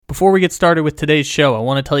Before we get started with today's show, I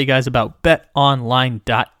want to tell you guys about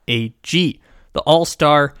betonline.ag. The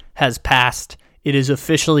All-Star has passed. It is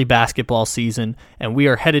officially basketball season, and we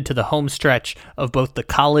are headed to the home stretch of both the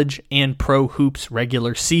college and pro hoops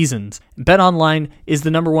regular seasons. BetOnline is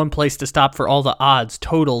the number one place to stop for all the odds,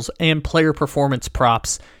 totals, and player performance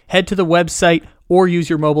props. Head to the website or use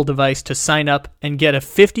your mobile device to sign up and get a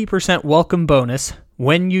 50% welcome bonus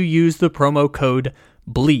when you use the promo code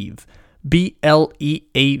BLEAV.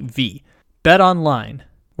 BLEAV. BetOnline,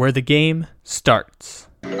 where the game starts.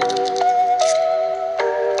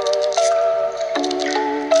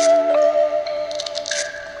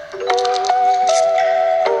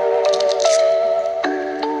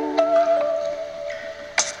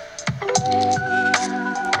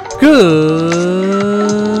 Good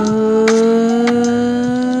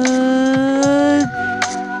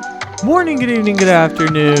morning, good evening, good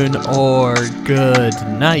afternoon, or good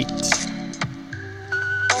night.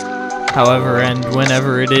 However and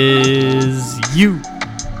whenever it is you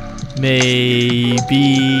may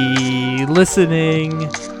be listening,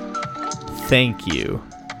 thank you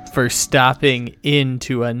for stopping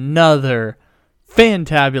into another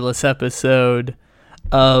fantabulous episode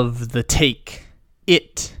of the Take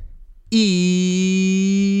It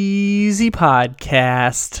Easy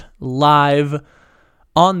podcast, live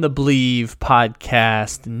on the Believe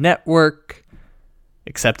Podcast Network,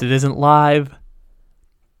 except it isn't live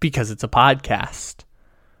because it's a podcast.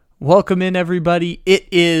 Welcome in, everybody. It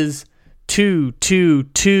is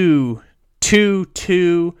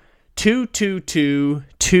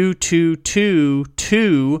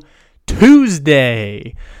 2/22/2/22/2/22/2/22/2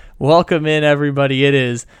 Tuesday. Welcome in, everybody. It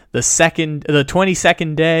is the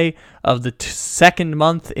 22nd day of the second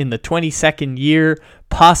month in the 22nd year,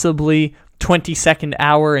 possibly 22nd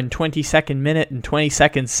hour and 22nd minute and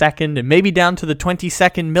 22nd second, and maybe down to the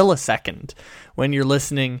 22nd millisecond when you're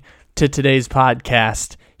listening to today's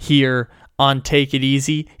podcast here on Take It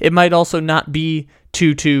Easy. It might also not be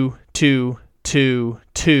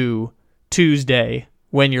 2/22/2/22 Tuesday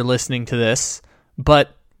when you're listening to this,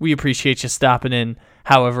 but we appreciate you stopping in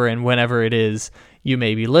however and whenever it is you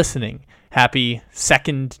may be listening. Happy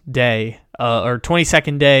second day, or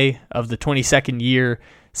 22nd day of the 22nd year,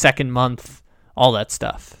 second month, all that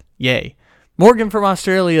stuff. Yay. Morgan from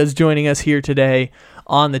Australia is joining us here today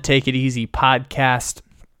on the Take It Easy podcast.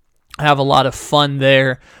 I have a lot of fun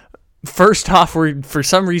there. First off, we're for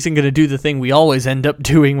some reason going to do the thing we always end up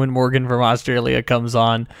doing when Morgan from Australia comes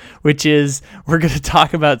on, which is we're going to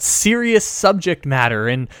talk about serious subject matter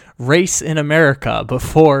and race in America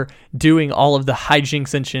before doing all of the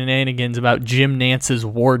hijinks and shenanigans about Jim Nance's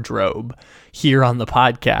wardrobe here on the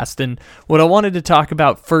podcast. And what I wanted to talk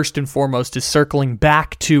about first and foremost is circling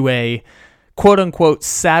back to a quote-unquote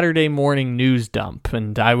Saturday morning news dump,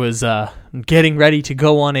 and I was getting ready to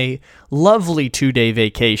go on a lovely 2-day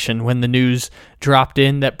vacation when the news dropped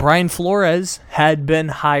in that Brian Flores had been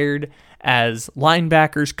hired as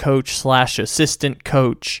linebackers coach / assistant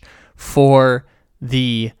coach for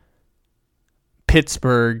the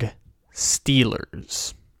Pittsburgh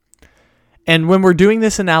Steelers. And when we're doing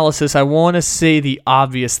this analysis, I want to say the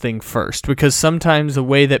obvious thing first, because sometimes the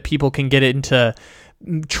way that people can get into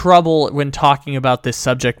trouble when talking about this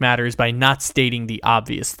subject matter is by not stating the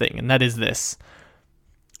obvious thing, and that is this.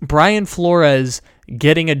 Brian Flores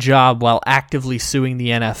getting a job while actively suing the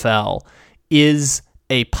NFL is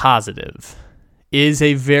a positive, is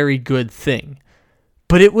a very good thing.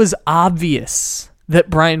 But it was obvious that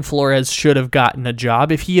Brian Flores should have gotten a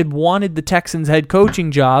job. If he had wanted the Texans head coaching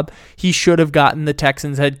job, he should have gotten the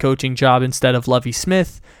Texans head coaching job instead of Lovie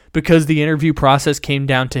Smith, because the interview process came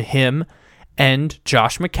down to him and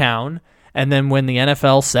Josh McCown, and then when the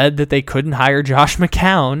NFL said that they couldn't hire Josh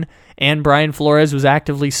McCown and Brian Flores was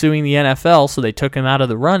actively suing the NFL, so they took him out of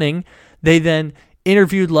the running, they then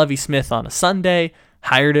interviewed Lovie Smith on a Sunday,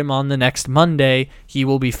 hired him on the next Monday. He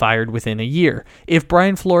will be fired within a year. If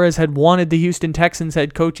Brian Flores had wanted the Houston Texans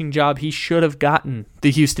head coaching job, he should have gotten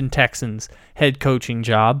the Houston Texans head coaching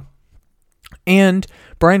job. And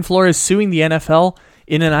Brian Flores suing the NFL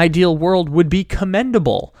in an ideal world would be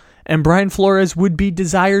commendable. And Brian Flores would be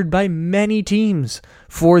desired by many teams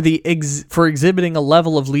for exhibiting a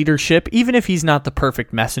level of leadership, even if he's not the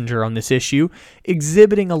perfect messenger on this issue,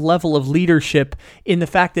 exhibiting a level of leadership in the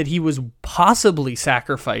fact that he was possibly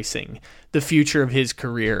sacrificing the future of his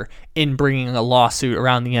career in bringing a lawsuit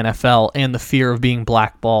around the NFL and the fear of being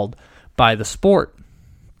blackballed by the sport.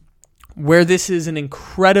 Where this is an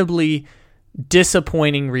incredibly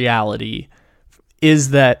disappointing reality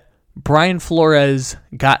is that Brian Flores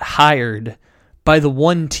got hired by the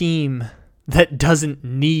one team that doesn't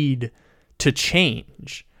need to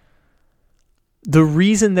change. the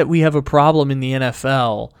reason that we have a problem in the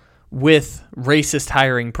NFL with racist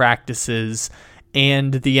hiring practices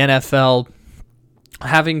and the NFL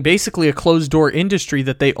having basically a closed-door industry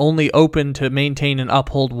that they only open to maintain and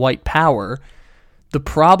uphold white power, the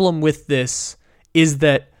problem with this is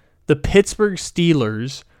that the Pittsburgh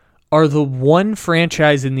Steelers are the one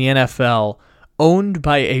franchise in the NFL owned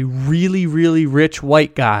by a really, really rich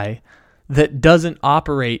white guy that doesn't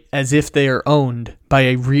operate as if they are owned by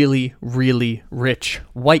a really, really rich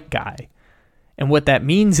white guy. And what that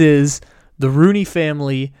means is the Rooney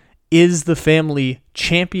family is the family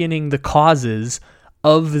championing the causes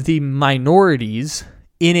of the minorities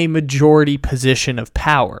in a majority position of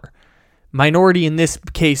power. Minority in this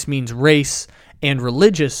case means race and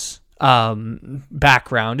religious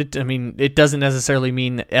background. It doesn't necessarily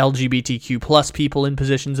mean LGBTQ plus people in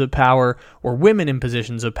positions of power or women in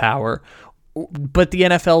positions of power, but the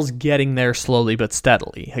NFL's getting there slowly but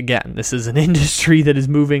steadily. Again, this is an industry that is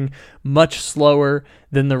moving much slower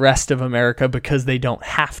than the rest of America because they don't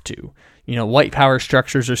have to. White power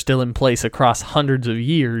structures are still in place across hundreds of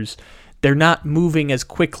years. They're not moving as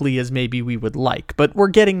quickly as maybe we would like, but we're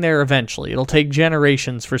getting there eventually. It'll take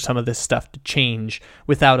generations for some of this stuff to change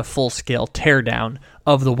without a full-scale teardown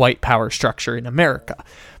of the white power structure in America.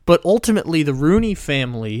 But ultimately, the Rooney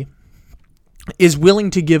family is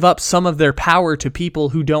willing to give up some of their power to people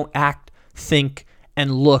who don't act, think,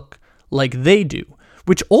 and look like they do,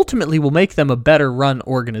 which ultimately will make them a better run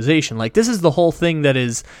organization. Like, this is the whole thing that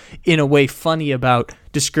is, in a way, funny about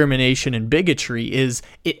discrimination and bigotry, is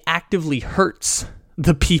it actively hurts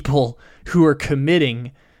the people who are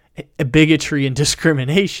committing bigotry and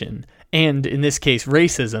discrimination, and in this case,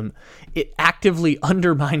 racism. It actively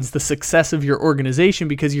undermines the success of your organization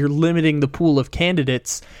because you're limiting the pool of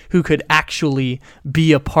candidates who could actually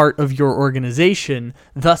be a part of your organization.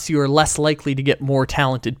 Thus, you are less likely to get more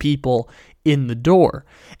talented people in the door.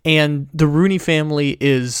 And the Rooney family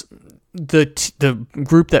is the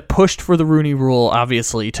group that pushed for the Rooney Rule,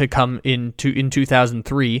 obviously, to come in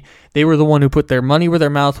 2003. They were the one who put their money where their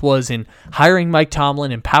mouth was in hiring Mike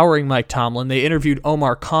Tomlin, empowering Mike Tomlin. They interviewed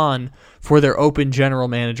Omar Khan for their open general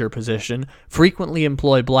manager position, frequently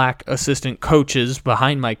employ black assistant coaches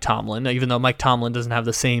behind Mike Tomlin, even though Mike Tomlin doesn't have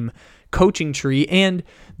the same coaching tree, and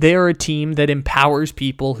they are a team that empowers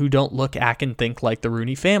people who don't look, act, and think like the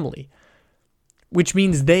Rooney family, which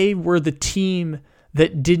means they were the team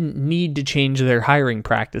that didn't need to change their hiring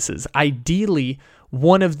practices. Ideally,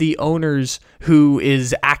 one of the owners who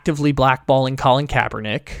is actively blackballing Colin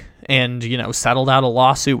Kaepernick and, settled out a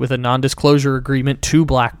lawsuit with a non-disclosure agreement to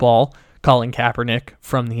blackball Colin Kaepernick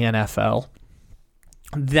from the NFL,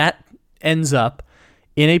 that ends up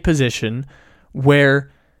in a position where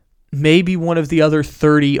maybe one of the other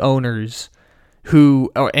 30 owners who,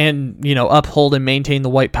 uphold and maintain the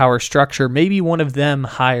white power structure, maybe one of them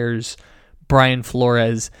hires Brian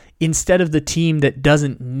Flores instead of the team that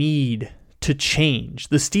doesn't need to change.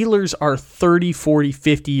 The Steelers are 30, 40,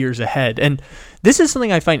 50 years ahead. And this is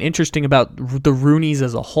something I find interesting about the Rooneys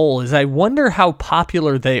as a whole, is I wonder how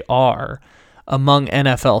popular they are among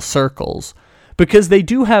NFL circles, because they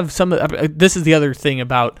do have this is the other thing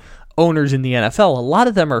about owners in the NFL. A lot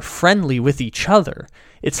of them are friendly with each other.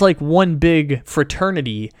 It's like one big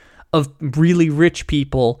fraternity of really rich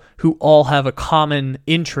people who all have a common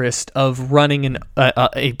interest of running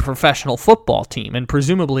a professional football team and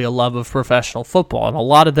presumably a love of professional football. And a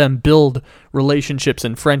lot of them build relationships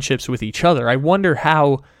and friendships with each other. I wonder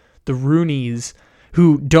how the Rooneys,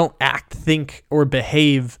 who don't act, think, or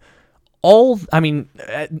behave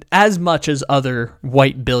as much as other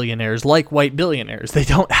white billionaires, they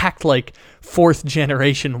don't act like fourth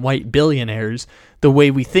generation white billionaires the way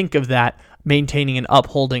we think of that, maintaining and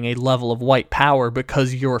upholding a level of white power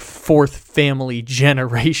because you're fourth family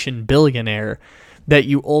generation billionaire, that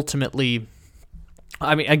you ultimately,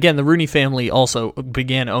 again, the Rooney family also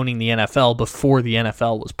began owning the NFL before the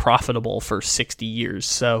NFL was profitable for 60 years.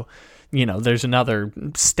 So, there's another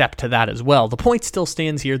step to that as well. The point still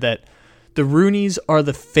stands here that the Rooneys are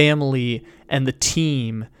the family and the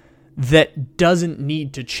team that doesn't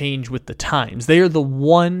need to change with the times. They are the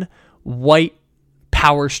one white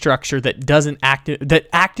power structure that that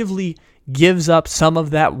actively gives up some of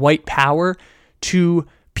that white power to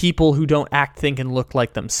people who don't act, think, and look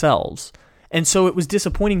like themselves. And so it was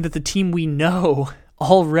disappointing that the team we know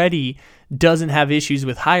already doesn't have issues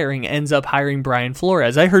with hiring ends up hiring Brian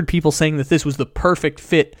Flores. I heard people saying that this was the perfect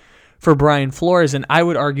fit for Brian Flores, and I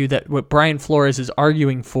would argue that what Brian Flores is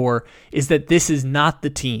arguing for is that this is not the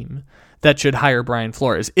team that should hire Brian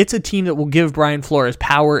Flores. It's a team that will give Brian Flores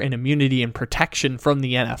power and immunity and protection from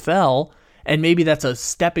the NFL, and maybe that's a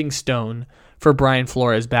stepping stone for Brian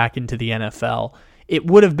Flores back into the NFL. It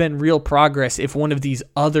would have been real progress if one of these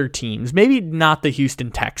other teams, maybe not the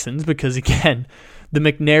Houston Texans, because again, the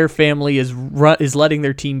McNair family is letting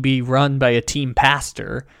their team be run by a team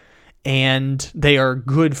pastor, and they are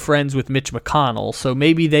good friends with Mitch McConnell, so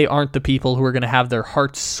maybe they aren't the people who are going to have their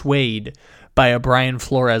hearts swayed by a Brian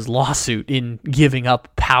Flores lawsuit in giving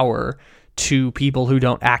up power to people who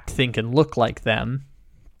don't act, think, and look like them.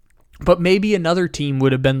 But maybe another team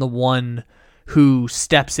would have been the one who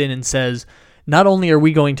steps in and says, not only are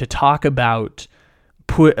we going to talk about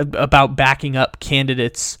backing up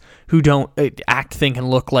candidates who don't act, think, and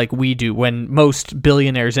look like we do, when most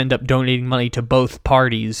billionaires end up donating money to both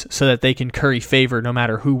parties so that they can curry favor no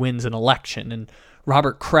matter who wins an election. And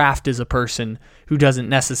Robert Kraft is a person who doesn't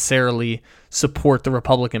necessarily support the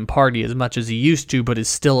Republican Party as much as he used to, but is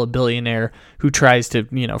still a billionaire who tries to,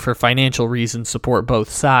 for financial reasons, support both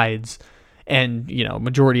sides. And,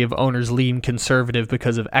 majority of owners lean conservative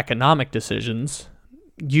because of economic decisions.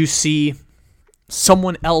 You see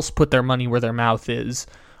someone else put their money where their mouth is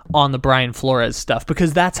on the Brian Flores stuff,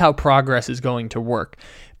 because that's how progress is going to work.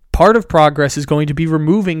 Part of progress is going to be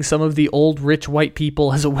removing some of the old rich white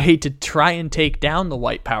people as a way to try and take down the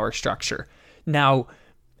white power structure. Now,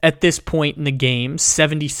 at this point in the game,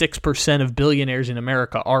 76% of billionaires in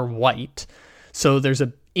America are white, so there's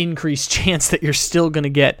an increased chance that you're still going to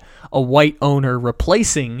get a white owner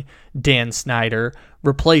replacing Dan Snyder,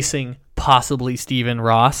 replacing possibly Stephen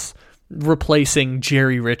Ross, replacing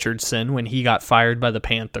Jerry Richardson when he got fired by the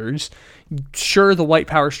Panthers. Sure, the white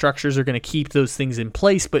power structures are going to keep those things in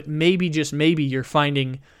place, but maybe, just maybe, you're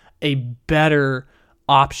finding a better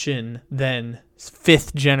option than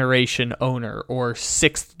fifth generation owner or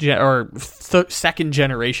second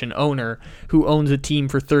generation owner who owns a team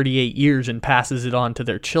for 38 years and passes it on to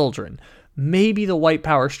their children. Maybe the white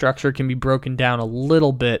power structure can be broken down a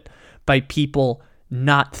little bit by people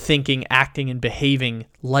not thinking, acting, and behaving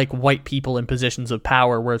like white people in positions of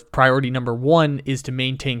power, where priority number one is to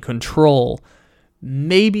maintain control.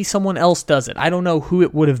 Maybe someone else does it. I don't know who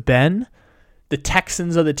it would have been. The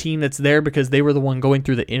Texans are the team that's there because they were the one going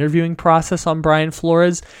through the interviewing process on Brian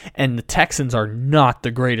Flores, and the Texans are not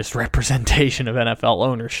the greatest representation of NFL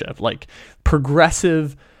ownership. Like,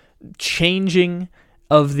 progressive changing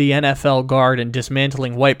of the NFL guard and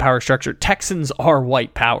dismantling white power structure. Texans are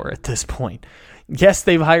white power at this point. Yes,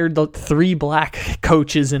 they've hired the 3 black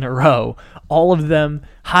coaches in a row, all of them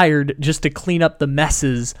hired just to clean up the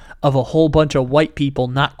messes of a whole bunch of white people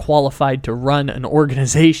not qualified to run an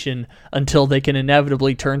organization until they can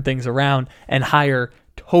inevitably turn things around and hire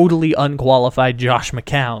totally unqualified Josh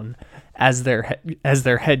McCown as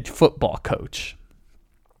their head football coach.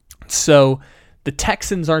 So the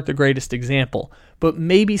Texans aren't the greatest example, but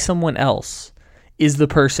maybe someone else is the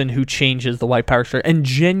person who changes the white power structure and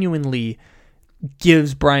genuinely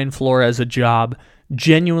gives Brian Flores a job,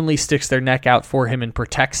 genuinely sticks their neck out for him and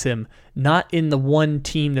protects him, not in the one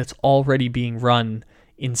team that's already being run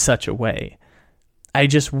in such a way. I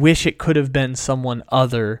just wish it could have been someone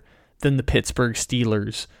other than the Pittsburgh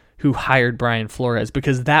Steelers who hired Brian Flores,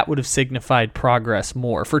 because that would have signified progress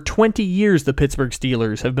more. For 20 years, the Pittsburgh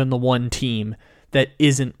Steelers have been the one team that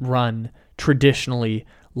isn't run traditionally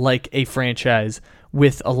like a franchise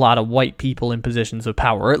with a lot of white people in positions of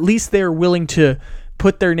power, or at least they're willing to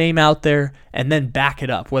put their name out there and then back it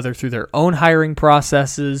up, whether through their own hiring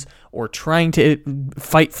processes or trying to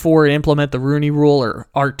fight for and implement the Rooney Rule or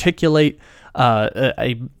articulate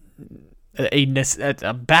a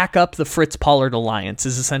back up the Fritz Pollard Alliance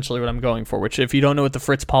is essentially what I'm going for, which, if you don't know what the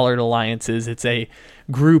Fritz Pollard Alliance is, it's a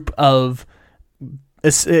group of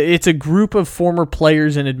former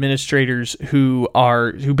players and administrators who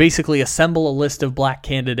basically assemble a list of black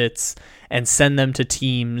candidates and send them to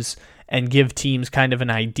teams and give teams kind of an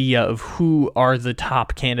idea of who are the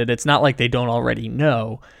top candidates, not like they don't already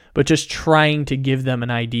know, but just trying to give them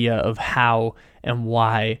an idea of how and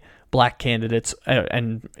why black candidates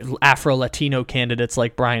and Afro-Latino candidates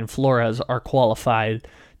like Brian Flores are qualified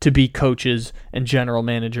to be coaches and general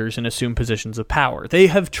managers and assume positions of power. They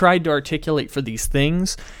have tried to articulate for these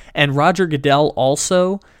things, and Roger Goodell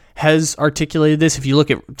also has articulated this. If you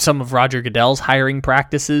look at some of Roger Goodell's hiring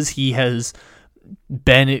practices, he has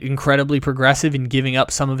been incredibly progressive in giving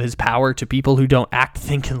up some of his power to people who don't act,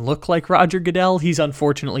 think, and look like Roger Goodell. He's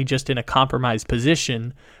unfortunately just in a compromised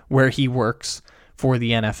position where he works for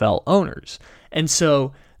the NFL owners. And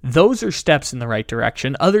so those are steps in the right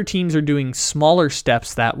direction. Other teams are doing smaller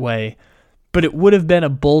steps that way, but it would have been a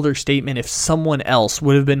bolder statement if someone else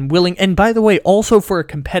would have been willing, and by the way, also for a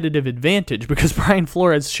competitive advantage, because Brian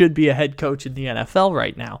Flores should be a head coach in the NFL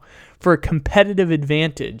right now. For a competitive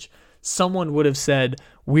advantage, someone would have said,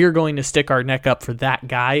 we're going to stick our neck up for that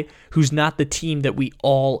guy who's not the team that we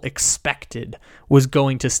all expected was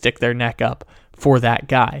going to stick their neck up for that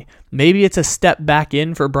guy. Maybe it's a step back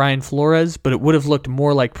in for Brian Flores, but it would have looked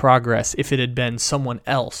more like progress if it had been someone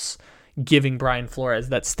else giving Brian Flores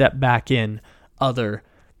that step back in other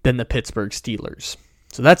than the Pittsburgh Steelers.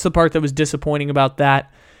 So that's the part that was disappointing about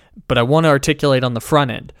that, but I want to articulate on the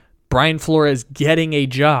front end. Brian Flores getting a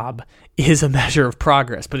job is a measure of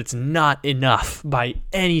progress, but it's not enough by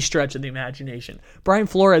any stretch of the imagination. Brian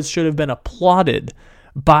Flores should have been applauded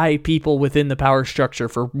by people within the power structure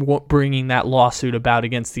for bringing that lawsuit about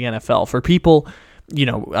against the NFL. For people,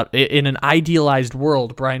 in an idealized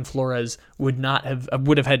world, Brian Flores would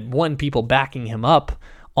have had, one, people backing him up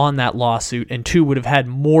on that lawsuit, and two, would have had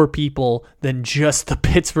more people than just the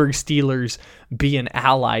Pittsburgh Steelers be an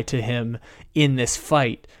ally to him in this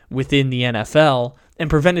fight within the NFL, and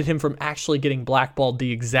prevented him from actually getting blackballed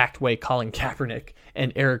the exact way Colin Kaepernick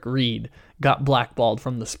and Eric Reid got blackballed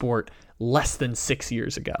from the sport less than 6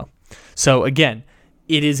 years ago. So again,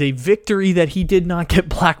 it is a victory that he did not get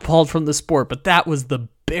blackballed from the sport, but that was the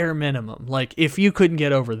bare minimum. Like, if you couldn't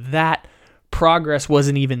get over that, progress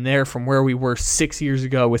wasn't even there from where we were 6 years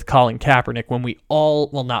ago with Colin Kaepernick, when we all,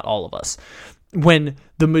 well, not all of us, when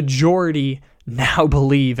the majority now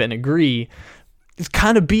believe and agree it's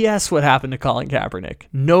kind of BS what happened to Colin Kaepernick.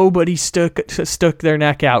 Nobody stuck their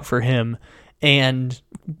neck out for him, and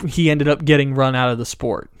he ended up getting run out of the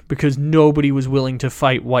sport because nobody was willing to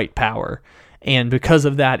fight white power. And because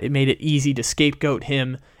of that, it made it easy to scapegoat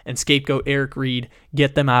him and scapegoat Eric Reid,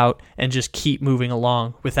 get them out, and just keep moving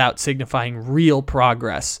along without signifying real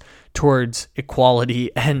progress towards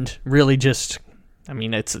equality and really just,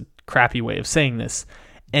 it's a crappy way of saying this,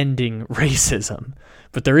 ending racism.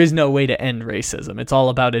 But there is no way to end racism. It's all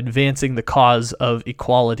about advancing the cause of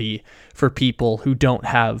equality for people who don't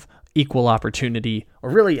have equal opportunity, or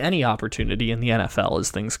really any opportunity in the NFL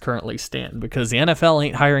as things currently stand, because the NFL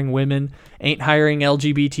ain't hiring women, ain't hiring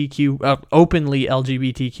openly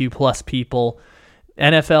LGBTQ plus people.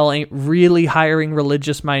 NFL ain't really hiring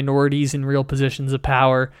religious minorities in real positions of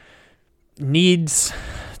power. Needs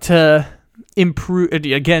to improve,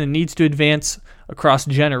 again, it needs to advance across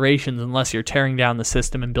generations unless you're tearing down the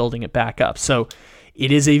system and building it back up. So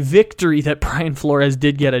it is a victory that Brian Flores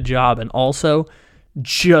did get a job, and also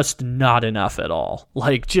just not enough at all.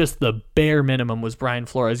 Like, just the bare minimum was Brian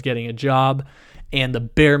Flores getting a job, and the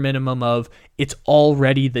bare minimum of it's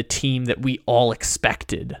already the team that we all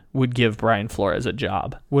expected would give Brian Flores a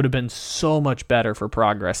job. Would have been so much better for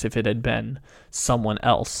progress if it had been someone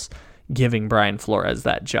else giving Brian Flores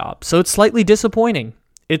that job. So it's slightly disappointing.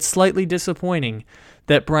 It's slightly disappointing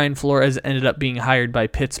that Brian Flores ended up being hired by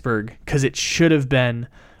Pittsburgh, because it should have been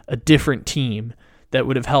a different team that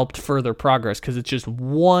would have helped further progress, because it's just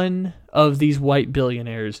one of these white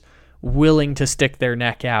billionaires willing to stick their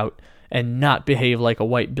neck out and not behave like a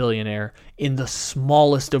white billionaire in the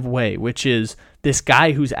smallest of way, which is this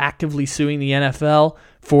guy who's actively suing the NFL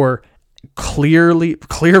for clear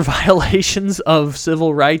violations of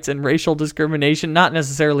civil rights and racial discrimination, not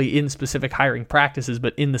necessarily in specific hiring practices,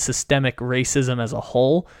 but in the systemic racism as a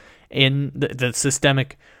whole, in the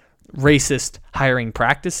systemic racist hiring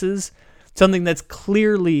practices. Something that's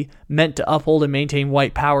clearly meant to uphold and maintain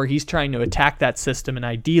white power. He's trying to attack that system, and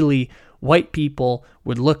ideally, white people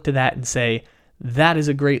would look to that and say, that is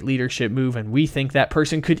a great leadership move, and we think that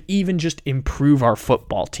person could even just improve our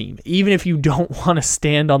football team. Even if you don't want to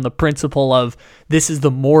stand on the principle of this is the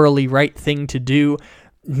morally right thing to do,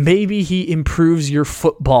 maybe he improves your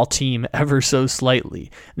football team ever so slightly.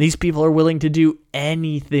 These people are willing to do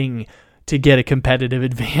anything to get a competitive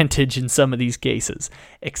advantage in some of these cases,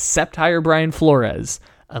 except hire Brian Flores,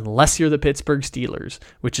 unless you're the Pittsburgh Steelers,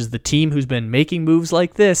 which is the team who's been making moves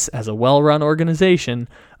like this as a well-run organization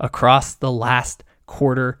across the last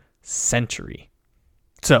quarter century.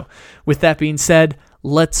 So, with that being said,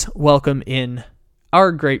 let's welcome in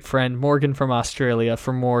our great friend Morgan from Australia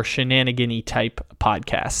for more shenanigan-y type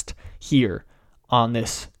podcast here on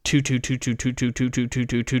this Tuesday.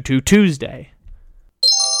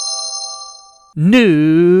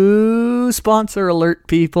 New sponsor alert,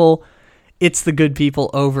 people. It's the good people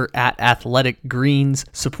over at Athletic Greens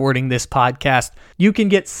supporting this podcast. You can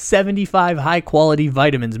get 75 high-quality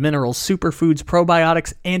vitamins, minerals, superfoods,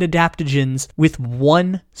 probiotics, and adaptogens with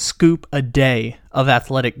one scoop a day of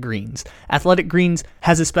Athletic Greens. Athletic Greens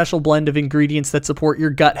has a special blend of ingredients that support your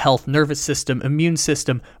gut health, nervous system, immune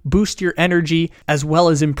system, boost your energy, as well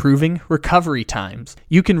as improving recovery times.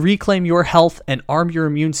 You can reclaim your health and arm your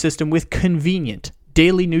immune system with convenient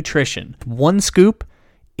daily nutrition. One scoop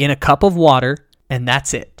in a cup of water, and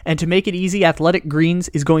that's it. And to make it easy, Athletic Greens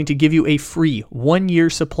is going to give you a free 1-year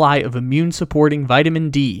supply of immune-supporting vitamin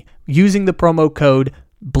D using the promo code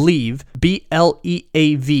BLEAV,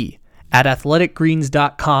 BLEAV, at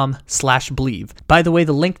athleticgreens.com/bleav. By the way,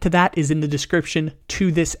 the link to that is in the description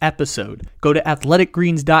to this episode. Go to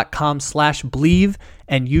athleticgreens.com/bleav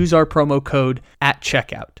and use our promo code at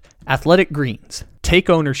checkout. Athletic Greens. Take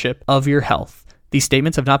ownership of your health. These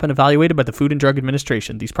statements have not been evaluated by the Food and Drug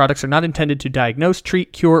Administration. These products are not intended to diagnose,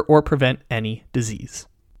 treat, cure, or prevent any disease.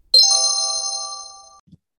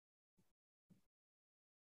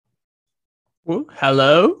 Ooh,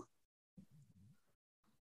 hello?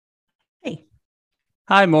 Hey.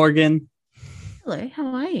 Hi, Morgan. Hello, how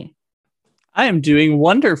are you? I am doing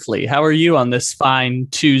wonderfully. How are you on this fine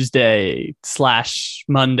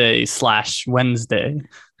Tuesday/Monday/Wednesday?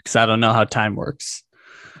 Because I don't know how time works.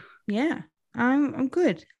 Yeah, I'm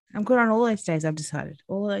good. I'm good on all those days, I've decided.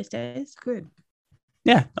 All of those days, good.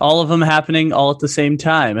 Yeah, all of them happening all at the same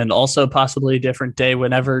time, and also possibly a different day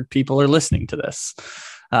whenever people are listening to this.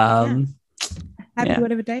 Happy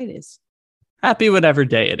whatever day it is. Happy whatever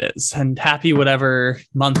day it is, and happy whatever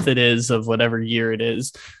month it is of whatever year it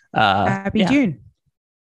is. Happy June.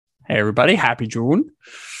 Hey, everybody. Happy June.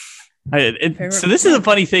 So this is a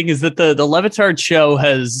funny thing is that the Levitard show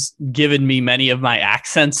has given me many of my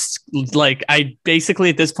accents. Like I basically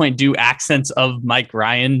at this point do accents of Mike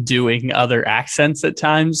Ryan doing other accents at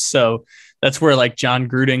times. So that's where like John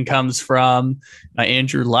Gruden comes from.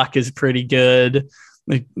 Andrew Luck is pretty good.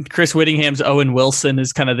 Like, Chris Whittingham's Owen Wilson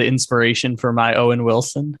is kind of the inspiration for my Owen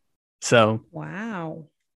Wilson. So Wow.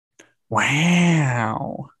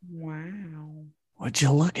 Would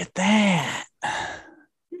you look at that?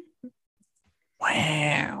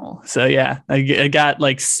 Wow. So yeah, I got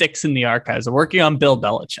like 6 in the archives. I'm working on Bill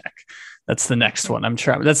Belichick. That's the next one I'm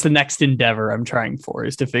trying. That's the next endeavor I'm trying for,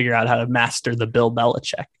 is to figure out how to master the Bill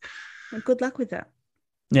Belichick. Well, good luck with that.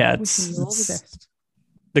 Yeah, it's all the best.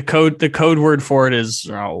 The code word for it is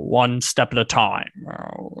one step at a time.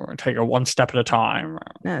 Take it one step at a time.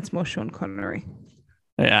 No, it's more Sean Connery.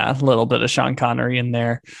 Yeah, a little bit of Sean Connery in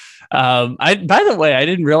there. By the way, I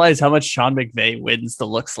didn't realize how much Sean McVay wins the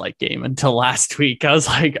looks like game until last week. I was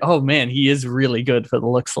like, oh man, he is really good for the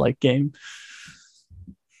looks like game.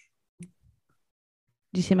 Did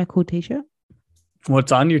you see my cool t-shirt?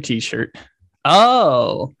 What's on your t-shirt?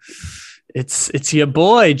 Oh, it's your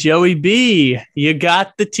boy, Joey B. You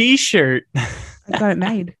got the t-shirt. I got it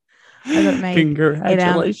made.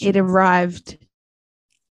 Congratulations. It arrived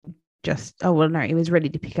it was ready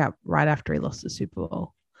to pick up right after he lost the Super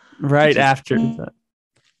Bowl. Right after that.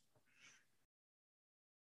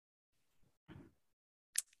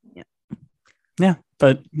 Yeah.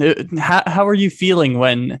 But how are you feeling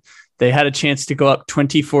when they had a chance to go up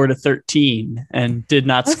 24-13 and did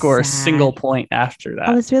not score a single point after that?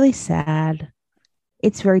 I was really sad.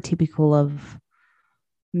 It's very typical of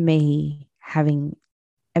me having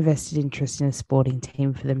a vested interest in a sporting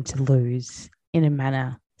team for them to lose in a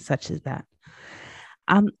manner such as that.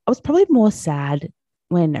 I was probably more sad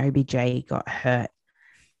when OBJ got hurt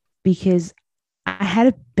because I had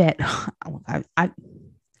a bet.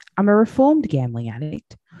 I'm a reformed gambling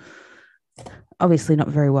addict, obviously not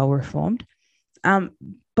very well reformed, but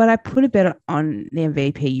I put a bet on the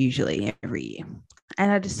MVP usually every year,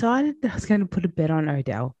 and I decided that I was going to put a bet on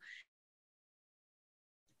Odell.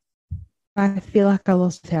 I feel like I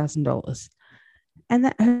lost $1,000, and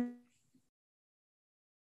that hurt.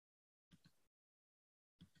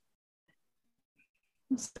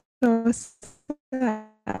 So sad.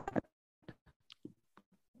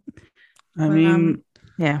 I mean,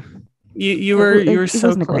 yeah, you were so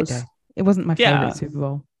wasn't close. A great day. It wasn't my favorite Super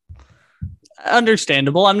Bowl.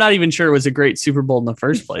 Understandable. I'm not even sure it was a great Super Bowl in the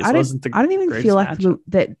first place. I don't even feel like the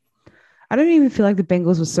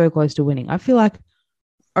Bengals were so close to winning. I feel like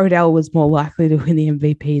Odell was more likely to win the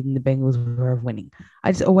MVP than the Bengals were of winning.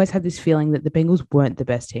 I just always had this feeling that the Bengals weren't the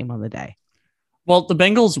best team on the day. Well, the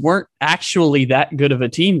Bengals weren't actually that good of a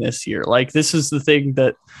team this year. Like, this is the thing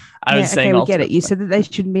that I was saying. Okay, we get it. You said that they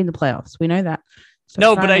shouldn't be in the playoffs. We know that.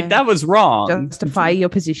 That was wrong. Justify your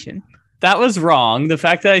position. That was wrong. The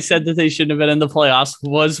fact that I said that they shouldn't have been in the playoffs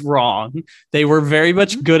was wrong. They were very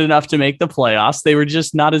much good enough to make the playoffs. They were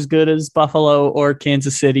just not as good as Buffalo or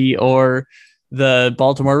Kansas City or the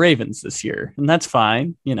Baltimore Ravens this year. And that's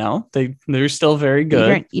fine. You know, they're still very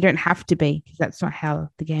good. You don't have to be, because that's not how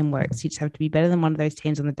the game works. You just have to be better than one of those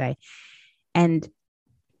teams on the day. And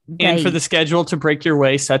for the schedule to break your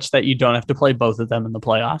way such that you don't have to play both of them in the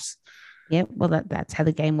playoffs. Yeah, well, that's how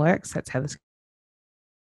the game works. That's how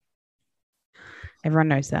everyone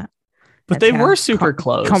knows that. But they were super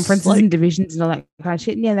close. Conferences and divisions and all that kind of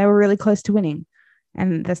shit. Yeah, they were really close to winning.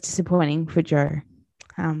 And that's disappointing for Joe.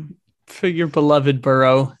 Um, For your beloved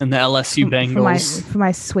Burrow and the LSU Bengals. For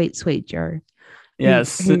my sweet, sweet Joe.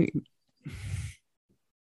 Yes. Who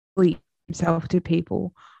himself to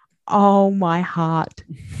people. Oh, my heart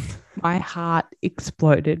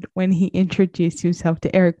exploded when he introduced himself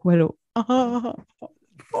to Eric Weddle. I'm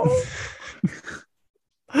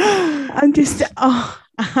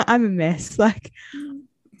a mess. Like,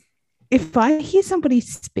 if I hear somebody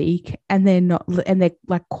speak and they're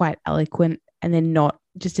like quite eloquent and they're not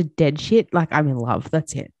just a dead shit, like, I'm in love.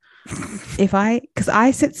 That's it. Because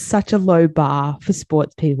I set such a low bar for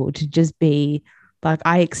sports people to just be like,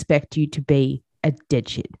 I expect you to be a dead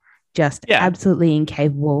shit, just absolutely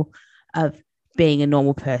incapable of being a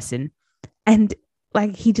normal person. And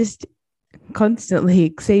like, he just constantly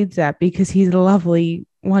exceeds that because he's a lovely,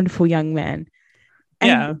 wonderful young man.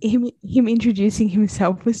 And him introducing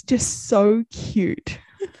himself was just so cute.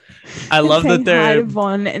 I love that they're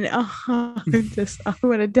Von, and I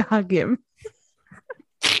wanted to hug him.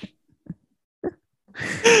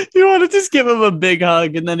 You want to just give him a big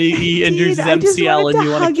hug, and then he injures MCL, and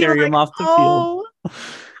you want to carry him off the field.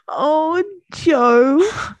 Oh, Joe.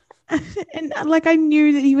 And like, I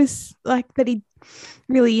knew that he was like that. He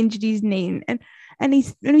really injured his knee, and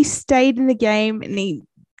he stayed in the game, and he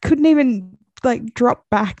couldn't even like drop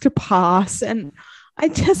back to pass, and I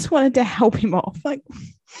just wanted to help him off. Like,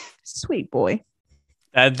 sweet boy.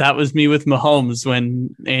 That was me with Mahomes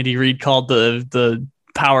when Andy Reid called the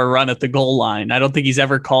power run at the goal line. I don't think he's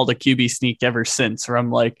ever called a QB sneak ever since, where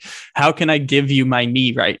I'm like, how can I give you my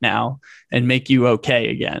knee right now and make you okay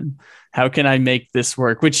again? How can I make this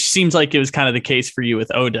work? Which seems like it was kind of the case for you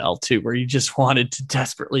with Odell too, where you just wanted to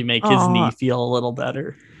desperately make his knee feel a little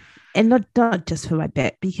better. And not just for my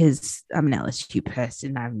bet, because I'm an LSU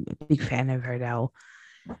person. I'm a big fan of Odell.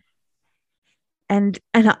 And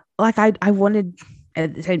I wanted,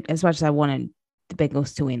 as much as I wanted the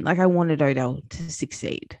Bengals to win, like, I wanted Odell to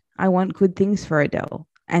succeed. I want good things for Odell.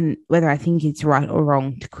 And whether I think it's right or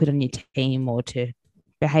wrong to quit on your team or to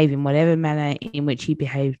behave in whatever manner in which he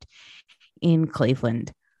behaved in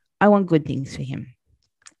Cleveland, I want good things for him.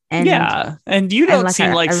 And you don't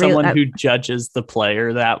seem like someone who judges the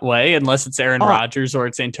player that way, unless it's Aaron Rodgers or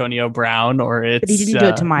it's Antonio Brown or it's... But he didn't do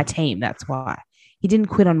it to my team, that's why. He didn't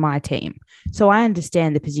quit on my team. So I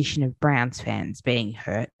understand the position of Browns fans being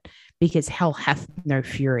hurt, because hell hath no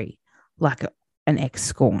fury like an ex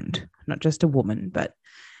scorned, not just a woman, but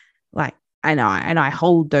like, and I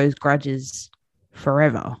hold those grudges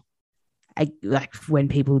forever. Like when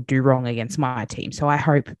people do wrong against my team. So I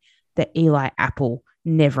hope that Eli Apple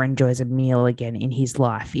never enjoys a meal again in his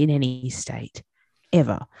life, in any state,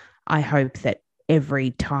 ever. I hope that every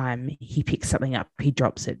time he picks something up, he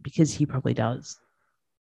drops it, because he probably does.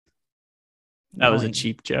 That was a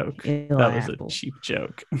cheap joke. I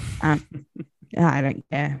don't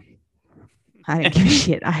care. I don't give a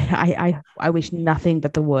shit. I wish nothing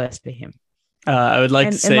but the worst for him. I would like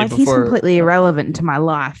to say, he's completely irrelevant to my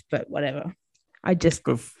life, but whatever. I just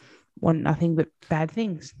want nothing but bad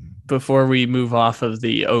things. Before we move off of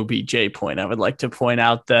the OBJ point, I would like to point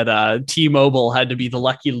out that T-Mobile had to be the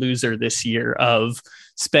lucky loser this year of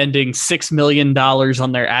spending $6 million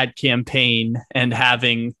on their ad campaign and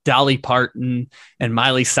having Dolly Parton and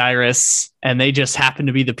Miley Cyrus, and they just happened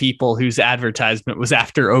to be the people whose advertisement was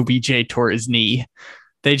after OBJ tore his knee.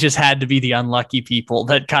 They just had to be the unlucky people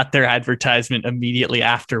that got their advertisement immediately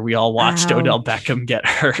after we all watched Odell Beckham get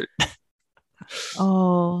hurt.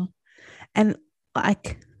 Oh, and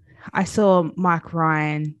like, I saw Mike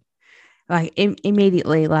Ryan, like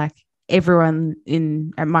immediately, like, everyone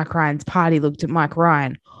at Mike Ryan's party looked at Mike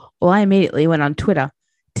Ryan. Well, I immediately went on Twitter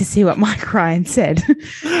to see what Mike Ryan said.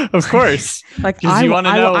 Of course. Like, I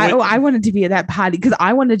wanted to be at that party because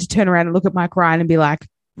I wanted to turn around and look at Mike Ryan and be like,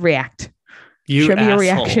 react. Show me your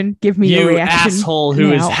reaction. Give me your reaction. You asshole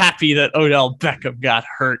who is happy that Odell Beckham got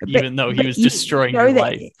hurt, even though he was destroying your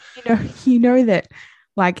life. You know that,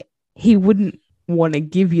 like, he wouldn't want to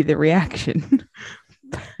give you the reaction.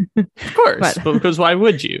 Of course, but because why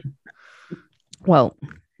would you? Well,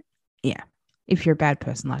 yeah, if you're a bad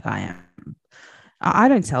person like I am. I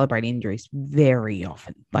don't celebrate injuries very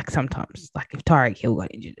often. Like, sometimes, like, if Tyreek Hill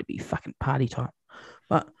got injured, it'd be fucking party time.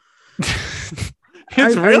 But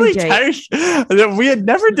it's really Tyreek. We had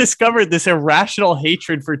never discovered this irrational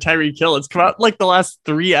hatred for Tyreek Hill. It's come out like the last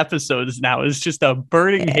 3 episodes now. It's just a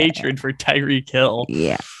burning hatred for Tyreek Hill.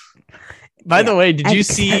 Yeah. By the way, did you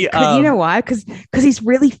see? You know why? Because he's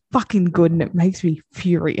really fucking good, and it makes me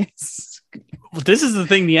furious. Well, this is the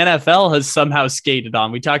thing the NFL has somehow skated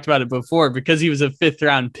on. We talked about it before, because he was a 5th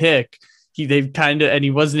round pick. he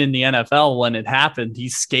wasn't in the NFL when it happened. He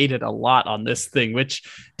skated a lot on this thing, which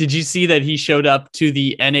did you see that he showed up to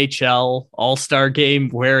the NHL All-Star game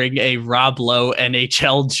wearing a Rob Lowe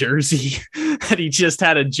NHL jersey? And he just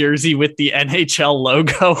had a jersey with the NHL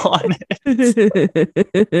logo on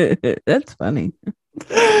it. That's funny.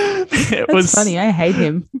 That's funny. I hate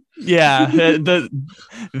him. Yeah,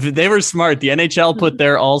 they were smart. The NHL put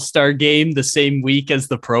their All-Star game the same week as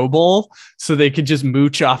the Pro Bowl, so they could just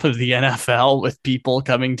mooch off of the NFL with people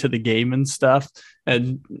coming to the game and stuff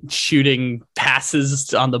and shooting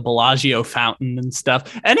passes on the Bellagio fountain and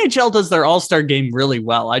stuff. NHL does their All-Star game really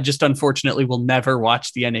well. I just unfortunately will never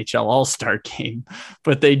watch the NHL All-Star game,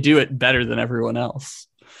 but they do it better than everyone else.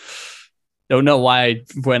 Don't know why I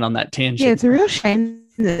went on that tangent. Yeah, it's a real shame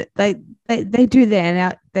that they do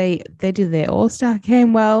their All-Star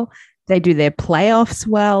game well. They do their playoffs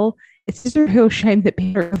well. It's just a real shame that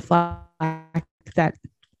people like that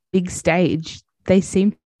big stage. They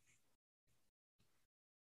seem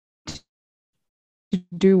to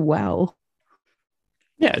do well.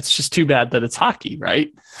 Yeah, it's just too bad that it's hockey,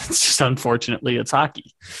 right? It's just unfortunately it's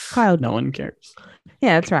hockey. Kyle, no one cares.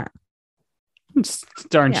 Yeah, that's right. It's a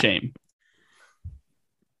darn shame.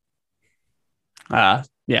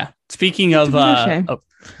 Yeah. Speaking of,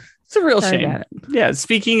 it's a real shame. Yeah.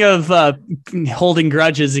 Speaking of holding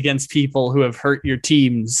grudges against people who have hurt your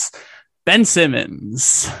teams, Ben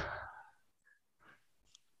Simmons.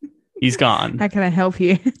 He's gone. How can I help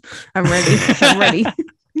you? I'm ready. I'm ready.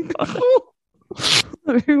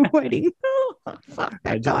 I've been waiting.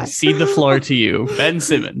 I just cede the floor to you, Ben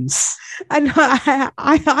Simmons. I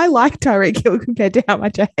like Tyreek Hill compared to how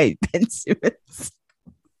much I hate Ben Simmons.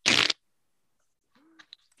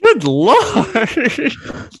 Good Lord. Well,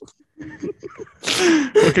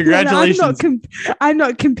 congratulations. No, I'm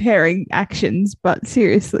not comparing actions, but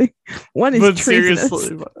seriously, one is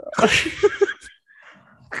treasonous.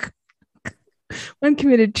 One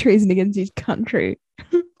committed treason against his country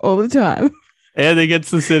all the time. And against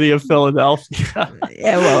the city of Philadelphia.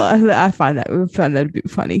 Yeah, well, I find that a bit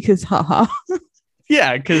funny because haha.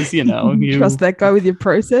 Yeah, because, you trust that guy with your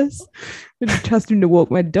process. Would you trust him to walk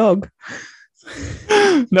my dog?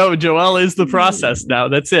 No, Joel is the process now.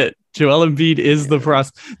 That's it. Joel Embiid is the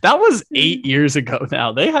process. That was 8 years ago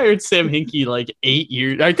now. They hired Sam Hinkie like 8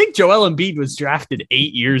 years. I think Joel Embiid was drafted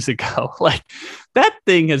 8 years ago. Like, that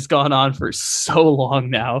thing has gone on for so long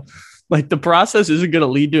now. Like, the process isn't going to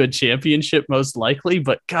lead to a championship most likely,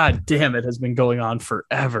 but god damn, it has been going on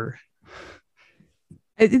forever.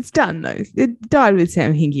 It's done though. It died with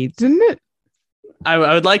Sam Hinkie, didn't it? I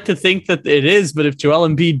would like to think that it is, but if Joel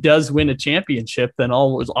Embiid does win a championship, then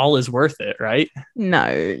all is worth it, right?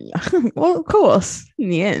 No, well, of course, in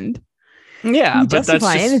the end, yeah, you but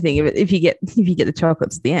justify anything if you get the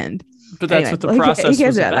chocolates at the end. But that's anyway, what the process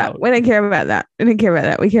was about. That. We don't care about that. We don't care about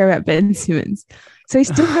that. We care about Ben Simmons. So he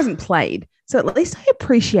still hasn't played. So at least I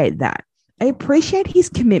appreciate that. I appreciate his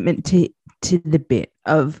commitment to the bit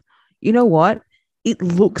of, you know what, it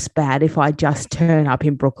looks bad if I just turn up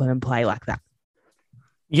in Brooklyn and play like that.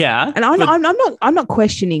 Yeah, and I'm not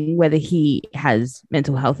questioning whether he has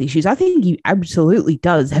mental health issues. I think he absolutely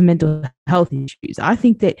does have mental health issues. I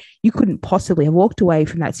think that you couldn't possibly have walked away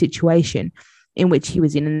from that situation in which he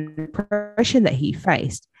was in and the depression that he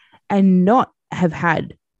faced and not have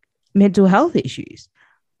had mental health issues.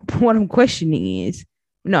 What I'm questioning is,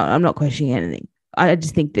 no, I'm not questioning anything. I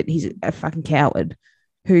just think that he's a fucking coward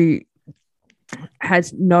who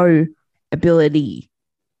has no ability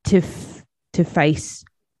to face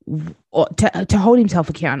or to hold himself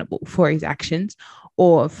accountable for his actions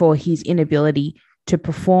or for his inability to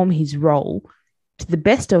perform his role to the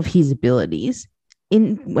best of his abilities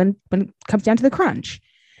when it comes down to the crunch.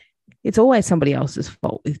 It's always somebody else's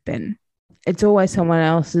fault with Ben. It's always someone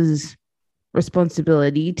else's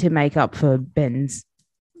responsibility to make up for Ben's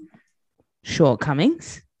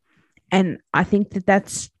shortcomings. And I think that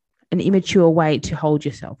that's an immature way to hold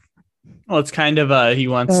yourself. Well, it's kind of he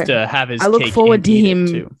wants to have his. I look forward to him.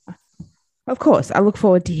 Too. Of course, I look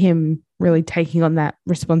forward to him really taking on that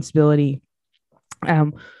responsibility,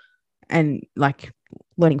 and like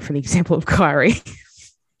learning from the example of Kyrie.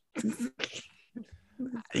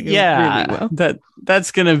 Yeah, really well.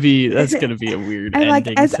 that's gonna be a weird and ending. Like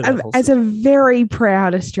as a very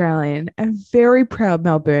proud Australian, a very proud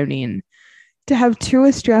Melburnian, to have two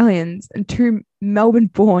Australians and two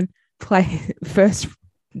Melbourne-born play first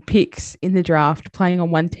picks in the draft playing on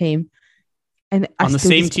one team and on the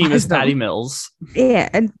same team as Patty Mills. Yeah,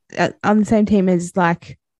 and on the same team as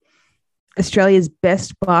like Australia's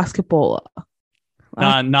best basketballer.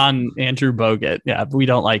 Non Andrew Bogut. Yeah, we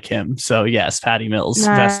don't like him. So yes, Patty Mills,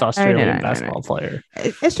 best Australian basketball player.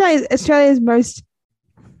 Australia's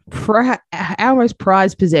our most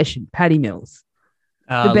prized possession, Patty Mills.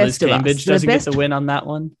 The best Liz Cambage of us. doesn't get the win on that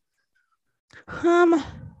one.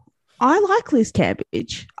 I like Liz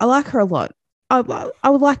Cambage. I like her a lot. I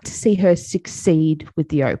would like to see her succeed with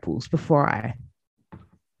the Opals before I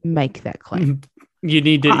make that claim. You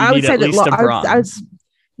need at least a bronze.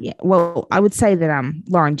 I would say that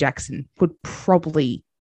Lauren Jackson would probably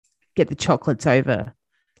get the chocolates over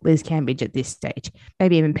Liz Cambage at this stage.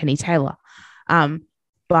 Maybe even Penny Taylor.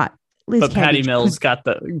 But Patty Mills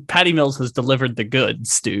Patty Mills has delivered the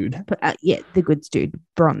goods, dude. The goods, dude.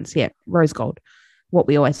 Bronze, rose gold. What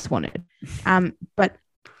we always wanted. But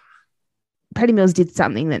Patty Mills did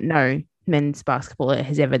something that no men's basketballer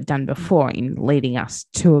has ever done before in leading us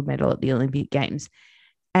to a medal at the Olympic Games,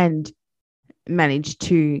 and managed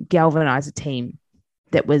to galvanize a team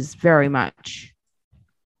that was very much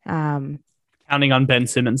counting on Ben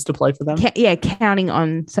Simmons to play for them. Counting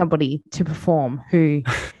on somebody to perform who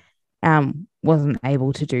wasn't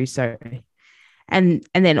able to do so. And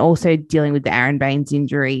then also dealing with the Aaron Baines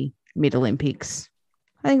injury mid-Olympics,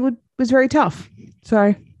 I think was very tough.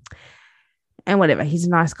 So, and whatever, he's a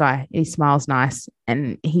nice guy. He smiles nice,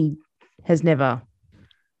 and he has never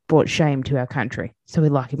brought shame to our country. So we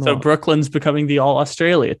like him a lot. Brooklyn's becoming the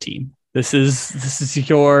All-Australia team. This is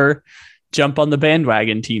your jump on the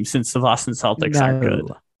bandwagon team since the Boston Celtics aren't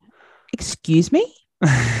good. Excuse me?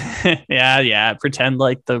 Yeah. Pretend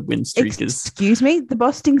like the win streak is... Excuse me? The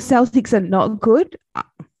Boston Celtics are not good?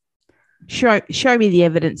 Show me the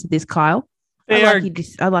evidence of this, Kyle. I'd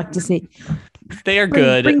like to see. They are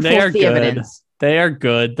good. They are good. Evidence. They are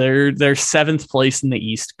good. They're seventh place in the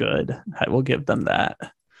East. Good. I will give them that.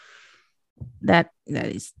 That's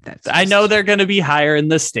I know they're going to be higher in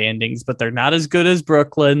the standings, but they're not as good as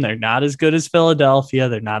Brooklyn. They're not as good as Philadelphia.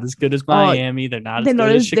 They're not as good as Miami. They're not as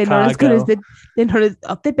good as Chicago. They're not as good as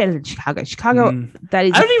they're better than Chicago. Chicago. That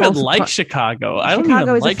is. I don't even like Chicago.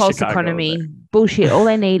 Chicago is a false economy. Bullshit. All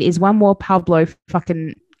they need is one more Pablo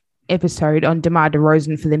fucking episode on DeMar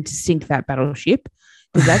DeRozan for them to sink that battleship.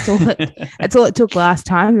 Because that's all it took last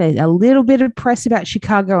time. There's a little bit of press about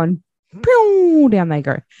Chicago, and down they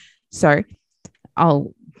go. So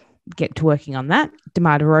I'll get to working on that.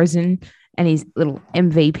 DeMar DeRozan and his little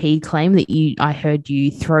MVP claim that I heard you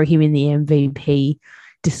throw him in the MVP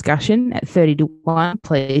discussion at 30-1.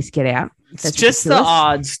 Please get out. That's just ridiculous. The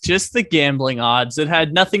odds, just the gambling odds. It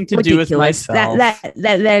had nothing to do with myself.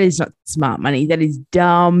 That is not smart money. That is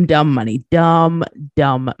dumb money. Dumb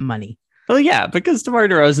money. Well, yeah, because DeMar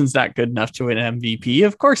DeRozan's not good enough to win MVP.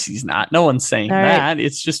 Of course he's not. No one's saying that.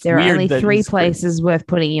 It's just there weird. There are only three places worth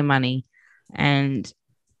putting your money, and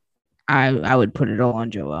I would put it all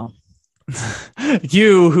on Joel.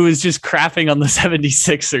 You, who is just crapping on the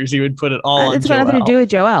 76ers, you would put it all on Joel. It's got nothing to do with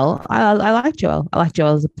Joel. I like Joel. I like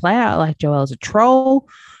Joel as a player. I like Joel as a troll.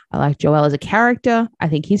 I like Joel as a character. I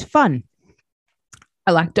think he's fun.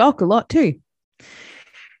 I like Doc a lot too.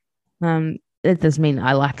 That doesn't mean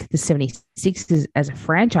I like the 76ers as a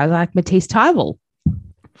franchise. I like Matisse Thybulle.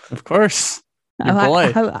 Of course.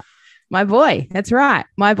 My boy. That's right.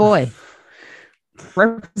 My boy.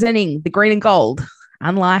 Representing the green and gold.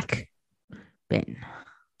 Unlike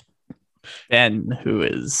Ben, who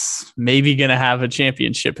is maybe going to have a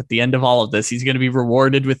championship at the end of all of this. He's going to be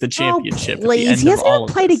rewarded with the championship. Oh, please. He hasn't even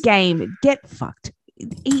played a game. Get fucked.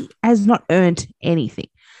 He has not earned anything.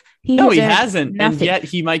 He hasn't. Nothing. And yet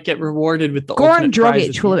he might get rewarded with the Goran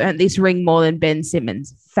Dragic will have earned this ring more than Ben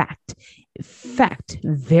Simmons. Fact.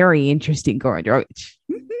 Very interesting, Goran Dragic.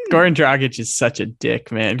 Goran Dragic is such a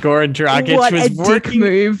dick, man. Goran Dragic was working.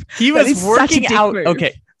 Move. He was working out. Move.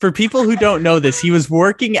 Okay. For people who don't know this, he was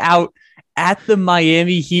working out at the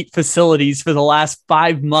Miami Heat facilities for the last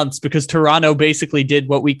 5 months because Toronto basically did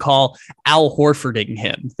what we call Al Horfording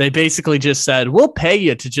him. They basically just said, we'll pay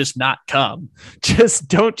you to just not come. Just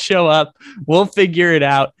don't show up. We'll figure it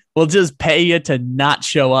out. We'll just pay you to not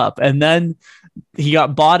show up. And then he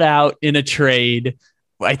got bought out in a trade.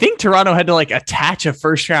 I think Toronto had to attach a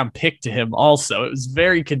first round pick to him also. It was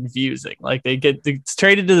very confusing. It's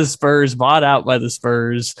traded to the Spurs, bought out by the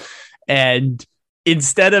Spurs, and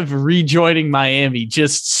instead of rejoining Miami,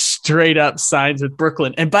 just straight up signs with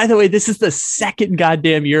Brooklyn. And by the way, this is the second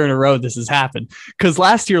goddamn year in a row this has happened, because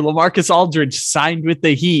last year LaMarcus Aldridge signed with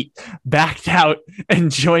the Heat, backed out,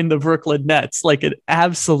 and joined the Brooklyn Nets like an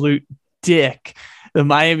absolute dick. The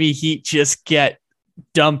Miami Heat just get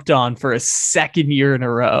dumped on for a second year in a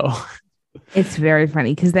row. It's very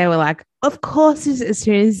funny because they were like, of course, as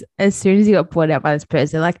soon as he got brought out by this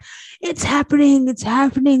person, like, it's happening,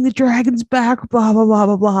 the dragon's back, blah blah blah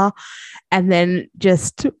blah blah, and then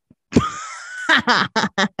just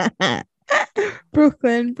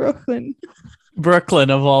Brooklyn. Brooklyn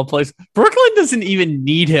of all places. Brooklyn doesn't even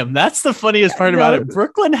need him. That's the funniest part about it.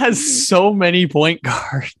 Brooklyn has so many point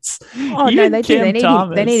guards. Oh no, they do.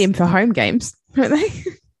 They need him for home games, don't they?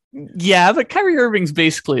 Yeah, but Kyrie Irving's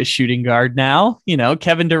basically a shooting guard now. You know,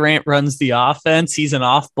 Kevin Durant runs the offense. He's an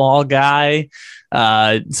off-ball guy.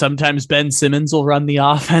 Sometimes Ben Simmons will run the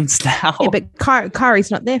offense now. Yeah, but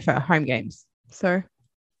Kyrie's not there for home games, so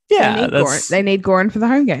yeah, they need Goran for the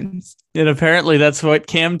home games. And apparently, that's what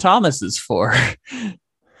Cam Thomas is for.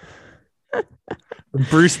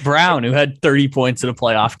 Bruce Brown, who had 30 points in a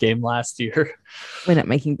playoff game last year. We're not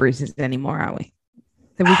making Bruce's anymore, are we?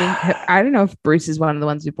 I don't know if Bruce is one of the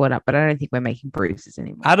ones we brought up, but I don't think we're making Bruce's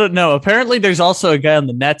anymore. I don't know. Apparently, there's also a guy on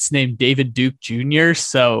the Nets named David Duke Jr.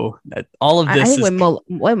 So all of this, I think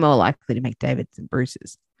we're more likely to make David's than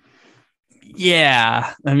Bruce's.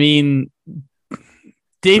 Yeah, I mean,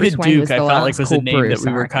 David Duke, I felt like was a name that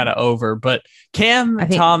we were kind of over, but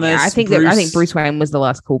Thomas. I think Bruce Wayne was the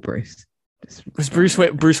last cool Bruce. Was Bruce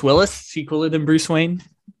Willis cooler than Bruce Wayne?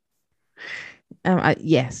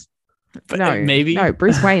 Yes. But maybe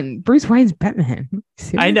Bruce Wayne's Batman.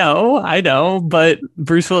 I know, but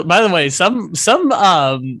Bruce Willis, by the way, some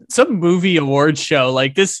movie award show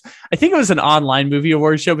like this, I think it was an online movie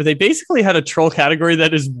award show, but they basically had a troll category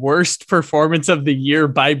that is worst performance of the year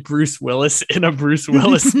by Bruce Willis in a Bruce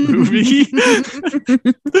Willis movie.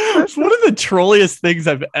 It's one of the trolliest things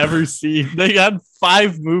I've ever seen. They had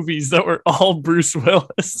 5 movies that were all Bruce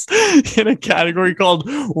Willis in a category called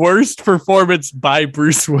Worst Performance by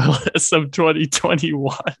Bruce Willis of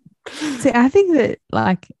 2021. See, I think that,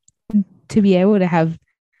 like, to be able to have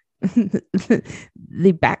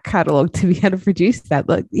the back catalogue to be able to produce that,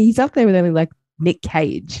 like, he's up there with only like Nick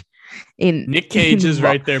Cage. Nick Cage is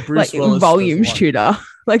right there. Bruce Willis, volume shooter.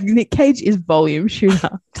 Like, Nick Cage is volume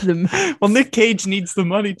shooter to the max. Well, Nick Cage needs the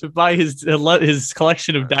money to buy his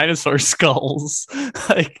collection of dinosaur skulls.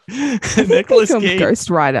 Like, Nicolas Cage.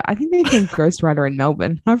 Ghost Rider. I think they filmed Ghost Rider in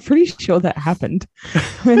Melbourne. I'm pretty sure that happened.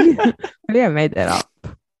 Maybe I made that up.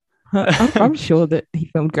 I'm sure that he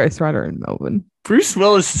filmed Ghost Rider in Melbourne. Bruce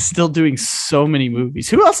Willis is still doing so many movies.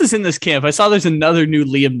 Who else is in this camp? I saw there's another new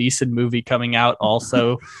Liam Neeson movie coming out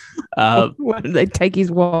also. What did they take his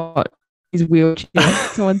wheelchair?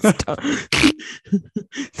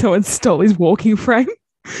 Someone stole his walking frame.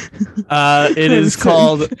 It is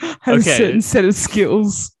called a certain set of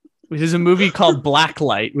skills. There's a movie called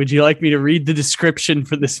Blacklight. Would you like me to read the description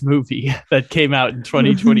for this movie that came out in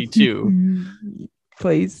 2022?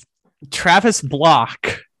 Please. Travis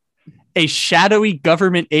Block, a shadowy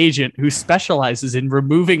government agent who specializes in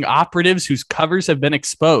removing operatives whose covers have been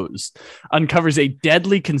exposed, uncovers a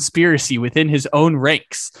deadly conspiracy within his own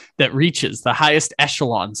ranks that reaches the highest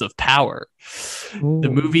echelons of power. Ooh. The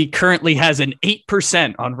movie currently has an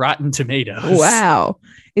 8% on Rotten Tomatoes. Wow.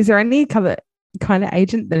 Is there any kind of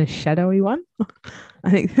agent than a shadowy one? I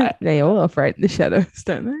think they all operate in the shadows,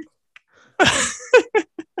 don't they?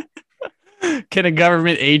 Can a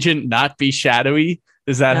government agent not be shadowy?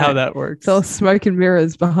 Is that how that works? It's all smoke and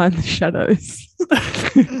mirrors behind the shadows.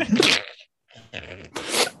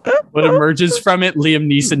 What emerges from it? Liam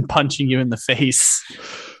Neeson punching you in the face.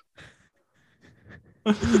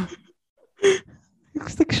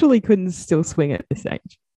 Surely couldn't still swing at this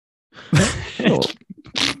age. Sure.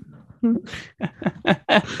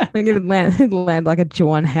 I think it'd land like a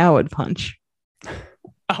Juwan Howard punch.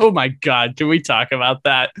 Oh my God. Can we talk about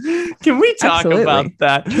that? Can we talk about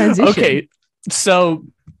that? Transition. Okay. So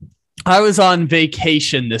I was on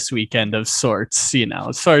vacation this weekend of sorts,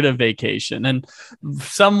 sort of vacation. And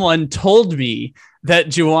someone told me that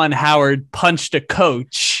Juwan Howard punched a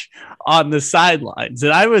coach on the sidelines.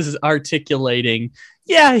 And I was articulating,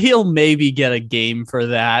 yeah, he'll maybe get a game for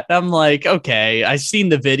that. I'm like, okay, I've seen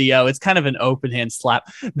the video. It's kind of an open hand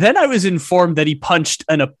slap. Then I was informed that he punched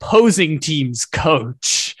an opposing team's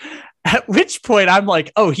coach. At which point I'm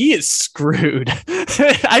like, oh, he is screwed.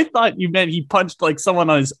 I thought you meant he punched like someone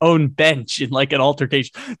on his own bench in like an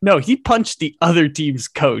altercation. No, he punched the other team's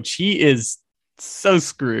coach. He is so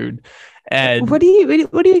screwed. And what do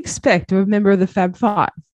you expect of a member of the Fab Five?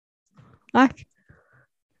 Like,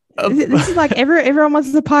 this is like everyone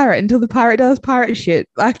wants a pirate until the pirate does pirate shit.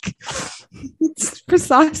 Like, it's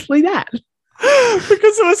precisely that.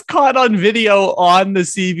 Because it was caught on video on the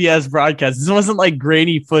CBS broadcast. This wasn't like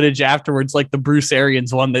grainy footage afterwards, like the Bruce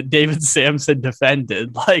Arians one that David Sampson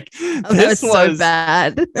defended. Like this was so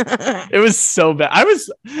bad. It was so bad.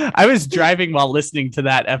 I was driving while listening to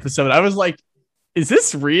that episode. I was like, is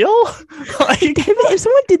this real? Like, if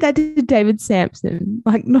someone did that to David Sampson,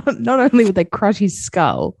 like not only would they crush his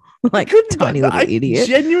skull, like tiny little idiot. I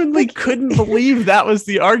genuinely couldn't believe that was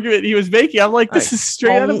the argument he was making. I'm like, this is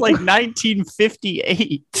straight out of like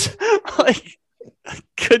 1958. Like, I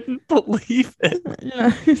couldn't believe it.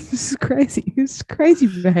 Yeah, this is crazy. It's crazy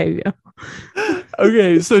behavior.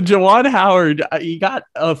 Okay, so Juwan Howard, he got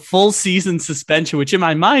a full season suspension, which in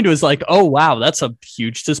my mind was like, oh wow, that's a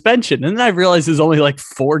huge suspension. And then I realized there's only like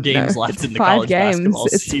 4 games left in the college basketball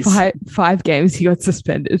season. It's five games he got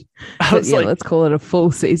suspended. But yeah, like, let's call it a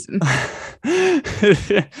full season.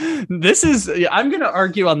 This is, I'm going to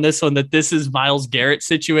argue on this one that this is Myles Garrett's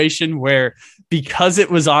situation where because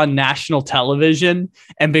it was on national television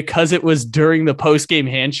and because it was during the post-game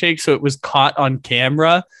handshake, so it was caught on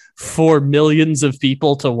camera for millions of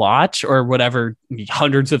people to watch, or whatever,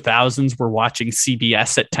 hundreds of thousands were watching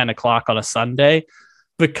CBS at 10 o'clock on a Sunday.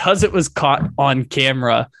 Because it was caught on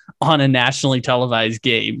camera on a nationally televised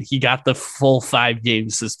game, he got the full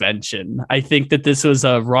 5-game suspension. I think that this was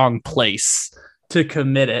a wrong place to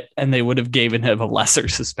commit it, and they would have given him a lesser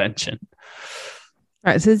suspension.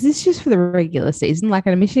 All right, so is this just for the regular season, like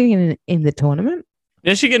in Michigan in the tournament?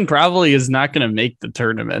 Michigan probably is not going to make the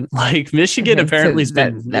tournament. Like Michigan apparently has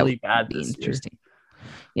been really bad this year.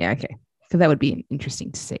 Yeah, okay. So that would be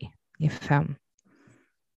interesting to see if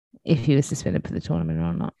he was suspended for the tournament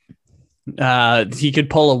or not. He could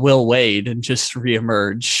pull a Will Wade and just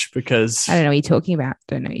reemerge because I don't know what you're talking about.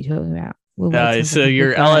 So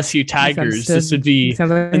your LSU Tigers, this would be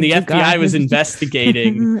when the FBI was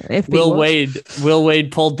investigating. Will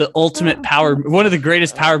Wade pulled the ultimate power, one of the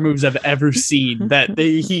greatest power moves I've ever seen. That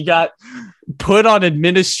he got put on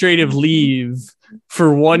administrative leave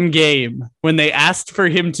for one game. When they asked for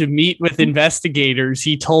him to meet with investigators,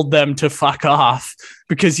 he told them to fuck off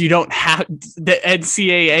because you don't have, the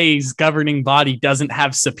NCAA's governing body doesn't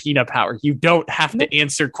have subpoena power. You don't have to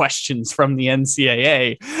answer questions from the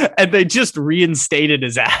NCAA. And they just reinstated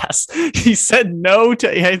his ass. He said no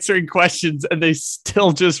to answering questions and they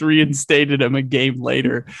still just reinstated him a game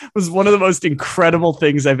later. It was one of the most incredible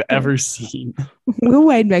things I've ever seen. Will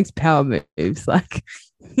Wade makes power moves. Like,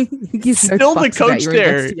 he's still the coach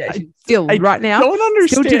there. Right now, don't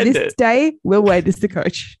understand still to this day, Will Wade is the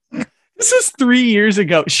coach. This is 3 years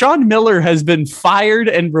ago. Sean Miller has been fired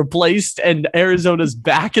and replaced, and Arizona's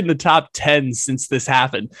back in the top 10 since this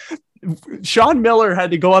happened. Sean Miller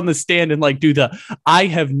had to go on the stand and like do the I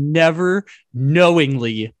have never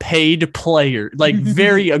knowingly paid player, like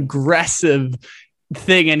very aggressive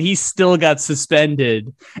thing, and he still got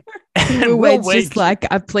suspended. And Will Wade just like,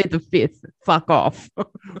 I played the fifth. Fuck off.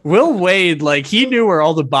 Will Wade, like, he knew where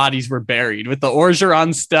all the bodies were buried with the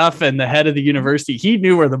Orgeron stuff and the head of the university. He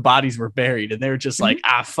knew where the bodies were buried, and they were just like,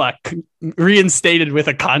 fuck, reinstated with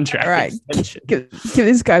a contract. All right, give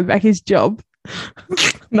this guy back his job.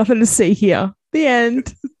 Nothing to see here. The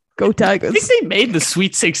end. Go Tigers. I think they made the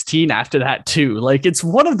Sweet 16 after that too. Like, it's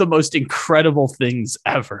one of the most incredible things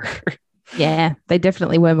ever. Yeah, they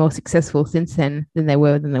definitely were more successful since then than they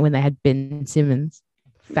were when they had Ben Simmons.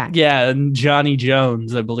 Fact. Yeah, and Johnny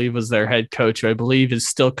Jones, I believe, was their head coach, who I believe is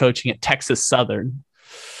still coaching at Texas Southern.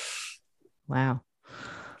 Wow.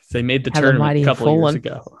 They made the tournament a couple of years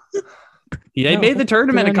ago. They made the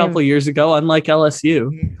tournament a couple of years ago, unlike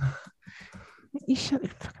LSU. You shut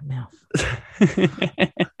your fucking mouth.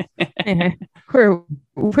 Anyway,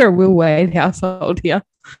 we're a Will Wade household here.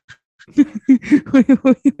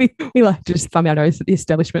 we like to just thumb our nose at the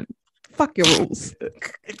establishment. Fuck your rules.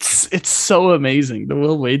 It's so amazing. The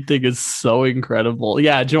Will Wade thing is so incredible.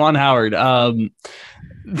 Yeah, Juwan Howard.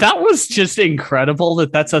 That was just incredible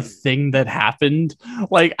that's a thing that happened.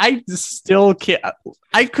 Like, I still can't.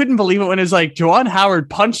 I couldn't believe it when it was like Juwan Howard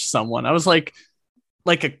punched someone. I was like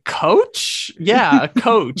a coach? Yeah, a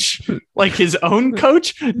coach. Like his own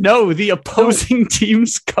coach? No, the opposing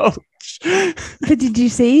team's coach. But did you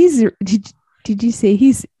see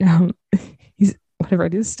his whatever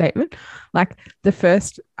it is statement? Like the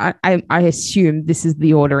first, I assume this is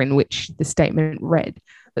the order in which the statement read.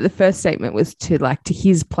 But the first statement was to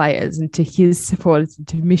his players and to his supporters and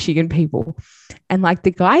to Michigan people. And like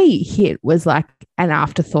the guy he hit was like an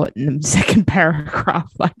afterthought in the second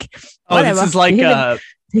paragraph. Like, whatever. This is like to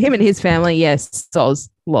him and his family, yes, soz,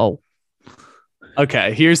 lol.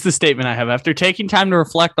 Okay, here's the statement I have. After taking time to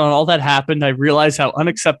reflect on all that happened, I realized how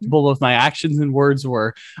unacceptable both my actions and words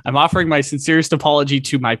were. I'm offering my sincerest apology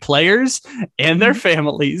to my players and their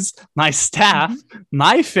families, my staff,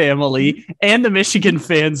 my family, and the Michigan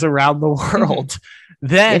fans around the world.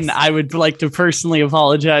 Then I would like to personally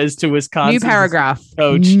apologize to Wisconsin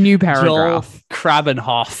coach New paragraph. Joel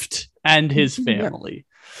Krabenhoft and his family.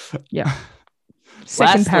 Yeah.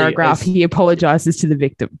 Second paragraph, he apologizes to the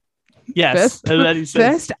victim. Yes. And then he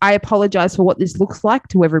says, first, I apologize for what this looks like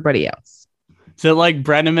to everybody else. So like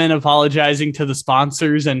Brenneman apologizing to the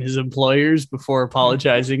sponsors and his employers before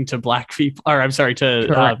apologizing to black people, or I'm sorry,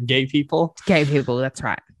 to gay people. Gay people, that's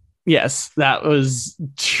right. Yes, that was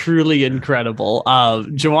truly incredible.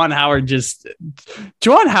 Juwan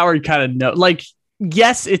Howard kind of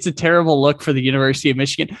yes, it's a terrible look for the University of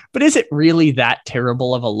Michigan, but is it really that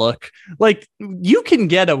terrible of a look? Like, you can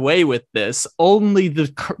get away with this. Only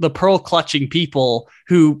the pearl clutching people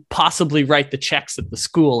who possibly write the checks at the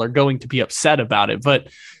school are going to be upset about it. But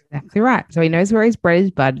exactly right. So he knows where his bread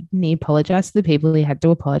is buttered, and he apologized to the people he had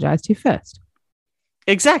to apologize to first.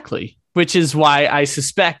 Exactly, which is why I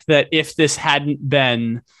suspect that if this hadn't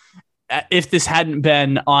been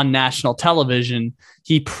on national television,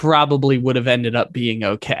 he probably would have ended up being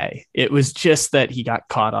okay. It was just that he got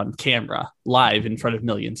caught on camera live in front of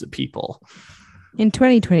millions of people. In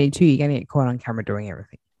 2022, you're going to get caught on camera doing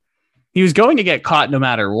everything. He was going to get caught no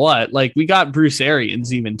matter what. Like, we got Bruce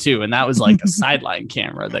Arians even too, and that was like a sideline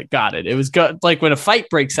camera that got it. It was like when a fight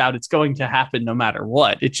breaks out, it's going to happen no matter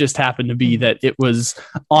what. It just happened to be that it was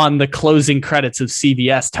on the closing credits of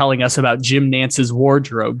CBS telling us about Jim Nance's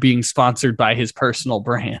wardrobe being sponsored by his personal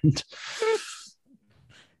brand.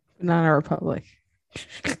 Banana Republic.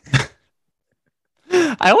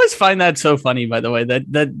 I always find that so funny, by the way,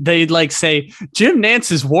 that they like say Jim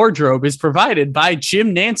Nance's wardrobe is provided by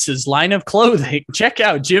Jim Nance's line of clothing. Check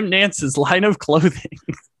out Jim Nance's line of clothing.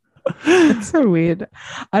 That's so weird.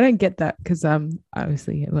 I don't get that because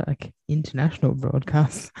obviously like international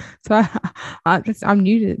broadcasts. So I'm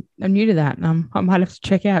new to that, and I might have to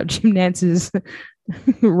check out Jim Nance's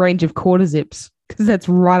range of quarter zips because that's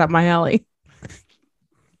right up my alley.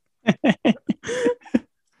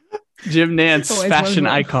 Jim Nance, fashion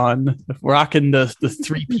icon, rocking the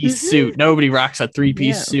three-piece suit. Nobody rocks a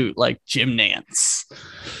three-piece suit like Jim Nance.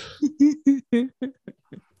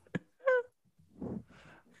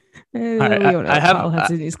 Kyle has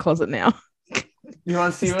in his closet now. You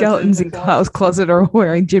want to see skeletons in Kyle's closet are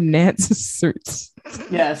wearing Jim Nance suits.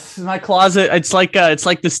 Yes, my closet. It's like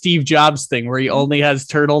the Steve Jobs thing where he only has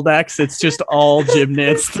turtlenecks. It's just all Jim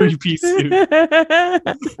Nance three-piece suit.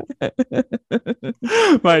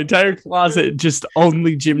 My entire closet just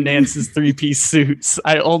only Jim Nance's three-piece suits.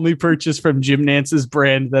 I only purchase from Jim Nance's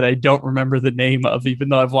brand that I don't remember the name of, even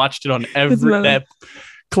though I've watched it on every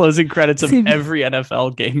closing credits of every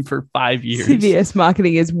NFL game for 5 years. CBS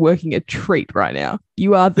marketing is working a treat right now.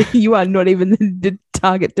 You are not even the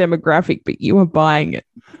target demographic, but you are buying it.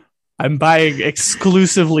 I'm buying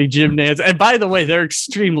exclusively Jim Nance. And by the way, they're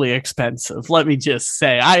extremely expensive. Let me just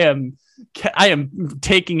say, I am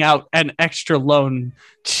taking out an extra loan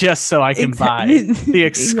just so I can buy the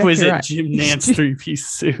exquisite right. Jim Nance three-piece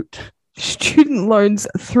suit. Student loans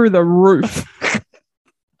through the roof.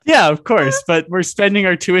 Yeah, of course, but we're spending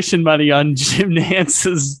our tuition money on Jim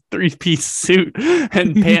Nance's three-piece suit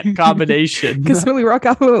and pant combination. Because when we rock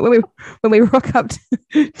up to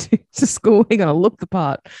school, we're gonna look the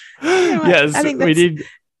part. Yes, I think we need.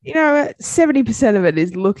 70% of it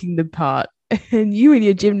is looking the part, and you in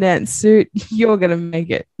your Jim Nance suit, you're gonna make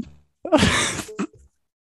it.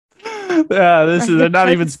 Yeah, they're not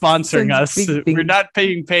even sponsoring us. We're not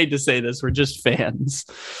being paid to say this. We're just fans.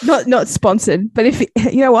 Not sponsored, but if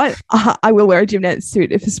you know what, I will wear a Jim Nance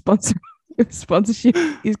suit if sponsorship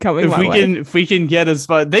is coming. If we can get a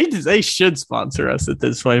spot, they should sponsor us at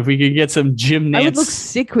this point. If we could get some Jim Nance, I would look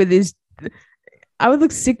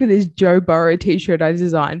sick with his Joe Burrow t-shirt I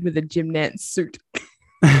designed with a Jim Nance suit.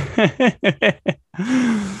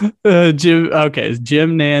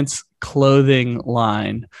 Jim Nance clothing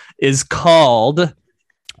line is called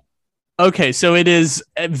so it is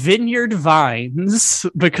Vineyard Vines,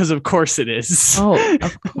 because of course it is. Oh,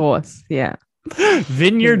 of course, yeah.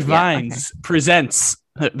 Vineyard Vines presents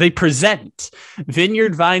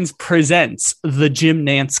Vineyard Vines presents the Jim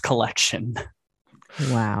Nance collection.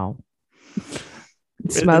 Wow.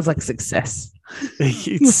 It smells like success.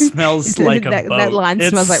 It smells like a boat. That line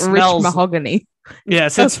smells like rich mahogany.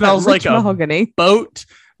 Yes, it smells like a mahogany boat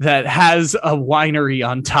that has a winery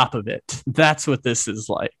on top of it. That's what this is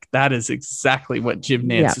like. That is exactly what Jim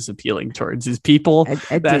Nance is appealing towards, is people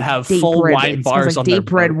that have full wine bars on deep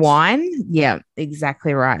their red boats. wine. Yeah,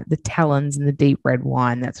 exactly right. The talons and the deep red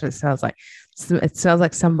wine. That's what it sounds like. It sounds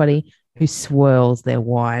like somebody who swirls their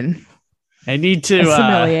wine. I need to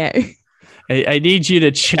sommelier. I need you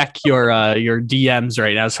to check your DMs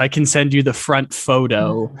right now so I can send you the front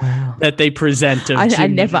photo that they present of I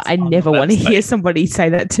never want to hear somebody say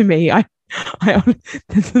that to me. I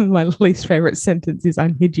my least favorite sentence is, I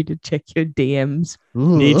need you to check your DMs.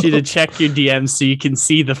 Need you to check your DMs so you can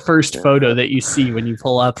see the first photo that you see when you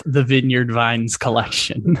pull up the Vineyard Vines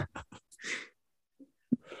collection.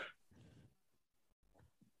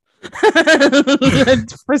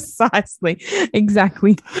 Precisely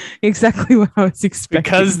exactly what I was expecting.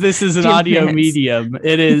 Because this is an Jim audio Nance. medium,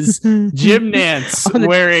 it is Jim Nance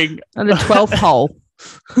wearing on the 12th hole.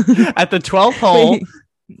 At the 12th hole,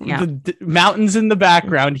 Yeah. the mountains in the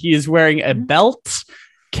background. He is wearing a belt,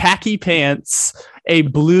 khaki pants, a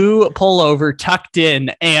blue pullover tucked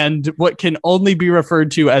in, and what can only be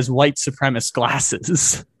referred to as white supremacist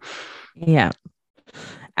glasses. Yeah,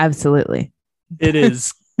 absolutely. It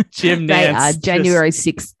is Jim They Nance. are January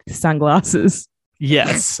 6th sunglasses.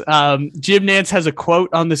 Yes. Jim Nance has a quote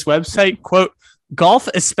on this website, quote, "Golf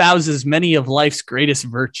espouses many of life's greatest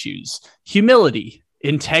virtues: humility,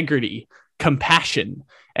 integrity, compassion,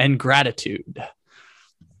 and gratitude."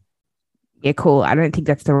 Yeah, cool. I don't think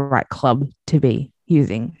that's the right club to be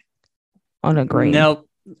using on a green. No,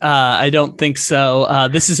 I don't think so.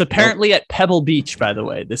 This is apparently at Pebble Beach, by the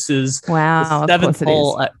way. This is Wow, the of course seventh it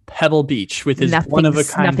hole is. at Pebble Beach with his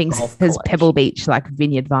one-of-a-kind Nothing golf says collection. Pebble Beach like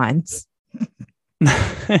Vineyard Vines.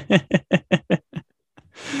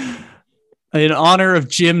 In honor of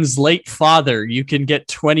Jim's late father, you can get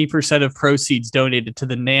 20% of proceeds donated to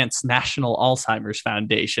the Nance National Alzheimer's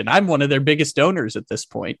Foundation. I'm one of their biggest donors at this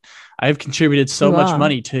point. I've contributed so You much are.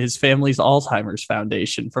 money to his family's Alzheimer's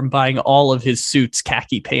Foundation, from buying all of his suits,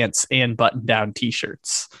 khaki pants, and button-down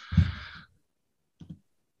t-shirts.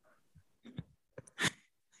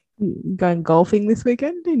 Going golfing this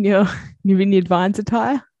weekend in your Vineyard Vines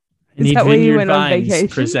attire? I need that where you Vineyard went on Vines vacation?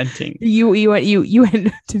 presenting. You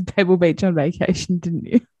went to Pebble Beach on vacation, didn't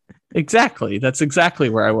you? Exactly. That's exactly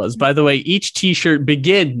where I was. By the way, each t-shirt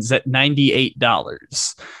begins at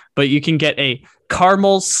 $98, but you can get a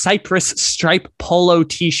caramel cypress stripe polo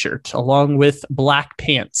t-shirt along with black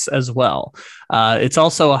pants as well. It's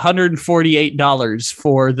also $148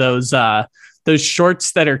 for those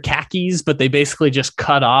shorts that are khakis, but they basically just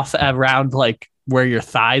cut off around like where your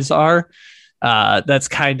thighs are. That's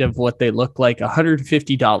kind of what they look like.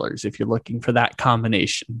 $150 if you're looking for that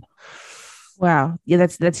combination. Wow. Yeah,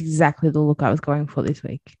 that's exactly the look I was going for this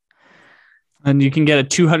week. And you can get a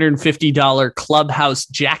 $250 clubhouse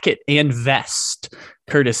jacket and vest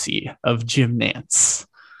courtesy of Jim Nance.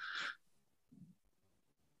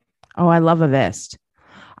 Oh, I love a vest.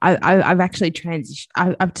 I've actually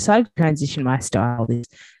I've decided to transition my style this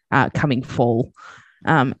coming fall,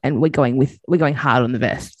 and we're going hard on the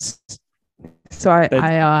vests. So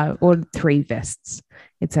I ordered 3 vests.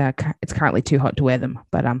 It's currently too hot to wear them,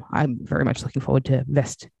 but I'm very much looking forward to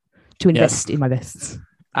invest in my vests.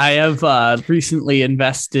 I have recently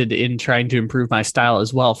invested in trying to improve my style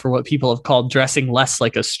as well, for what people have called dressing less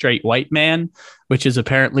like a straight white man, which is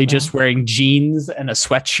apparently just wearing jeans and a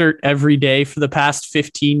sweatshirt every day for the past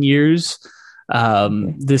 15 years.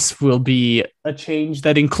 This will be a change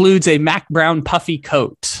that includes a Mac Brown puffy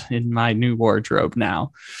coat in my new wardrobe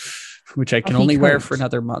now, which I can only wear for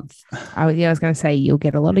another month. I was going to say, you'll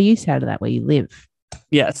get a lot of use out of that where you live.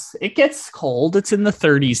 Yes, it gets cold. It's in the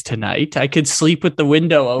 30s tonight. I could sleep with the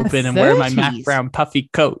window open and wear my Mac Brown puffy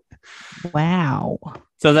coat. Wow.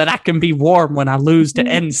 So that I can be warm when I lose to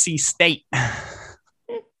NC State.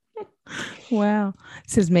 Wow.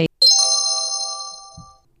 This is me.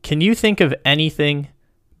 Can you think of anything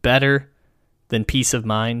better than peace of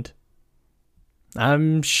mind?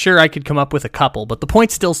 I'm sure I could come up with a couple, but the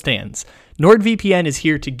point still stands. NordVPN is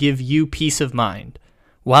here to give you peace of mind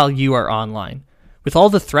while you are online. With all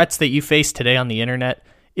the threats that you face today on the internet,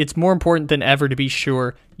 it's more important than ever to be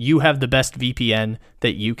sure you have the best VPN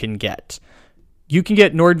that you can get. You can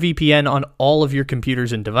get NordVPN on all of your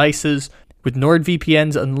computers and devices. With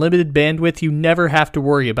NordVPN's unlimited bandwidth, you never have to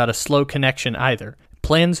worry about a slow connection either.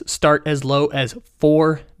 Plans start as low as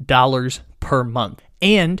 $4 per month.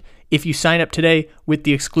 And if you sign up today with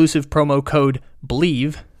the exclusive promo code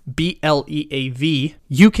BLEAV, BLEAV,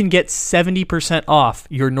 you can get 70% off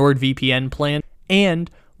your NordVPN plan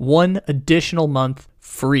and 1 additional month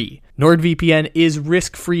free. NordVPN is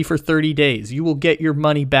risk-free for 30 days. You will get your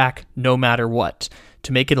money back no matter what.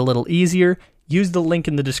 To make it a little easier, use the link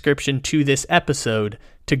in the description to this episode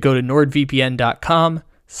to go to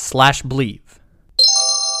nordvpn.com/believe.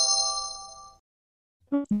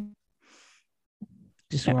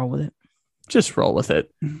 Just roll with it. Just roll with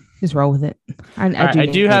it. Just roll with it. I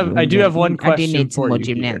do have one question. I do need some for more you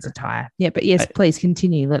gymnastics here. attire. Yeah, but yes, please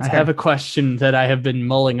continue. Let's I go. have a question that I have been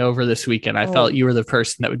mulling over this weekend. I felt you were the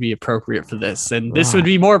person that would be appropriate for this, and this would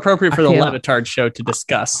be more appropriate for the Levitard show to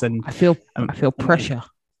discuss. And I feel pressure.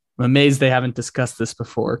 I'm amazed they haven't discussed this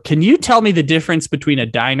before. Can you tell me the difference between a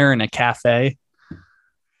diner and a cafe?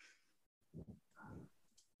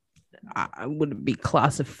 Would it be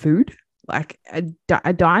class of food? Like a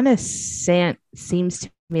diner seems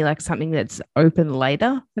to me like something that's open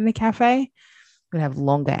later than a cafe. Would have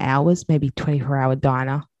longer hours, maybe 24-hour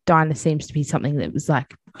diner. Diner seems to be something that was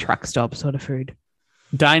like truck stop sort of food.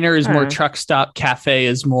 Diner is more truck stop. Cafe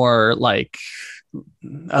is more like,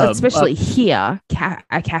 especially here,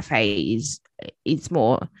 a cafe is it's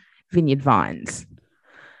more Vineyard Vines.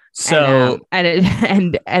 So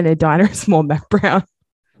and a diner is more Mac Brown.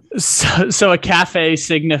 So a cafe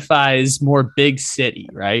signifies more big city,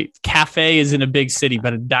 right? Cafe is in a big city,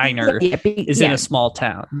 but a diner is in a small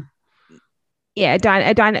town. Yeah,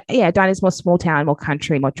 a diner is more small town, more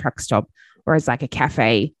country, more truck stop. Whereas like a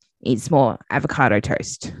cafe, it's more avocado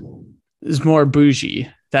toast. It's more bougie.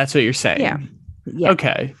 That's what you're saying. Yeah.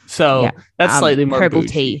 Okay. So that's slightly more herbal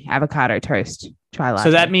bougie. tea, avocado toast. Try latte.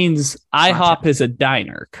 So that means IHOP is a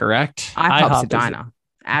diner, correct? IHOP's a diner.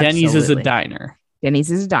 Denny's is a diner.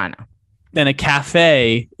 Denny's is a diner. Then a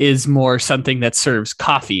cafe is more something that serves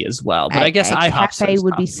coffee as well. But I guess IHOP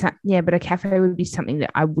would be but a cafe would be something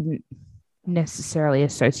that I wouldn't necessarily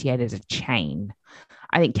associate as a chain.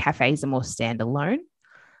 I think cafes are more standalone,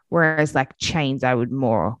 whereas like chains I would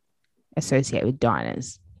more associate with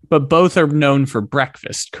diners. But both are known for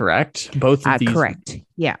breakfast, correct? Both of these, correct.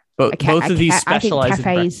 Yeah. Both of these specialize in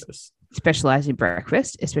breakfast. Specialize in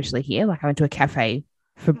breakfast, especially here. Like I went to a cafe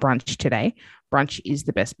for brunch today. Brunch is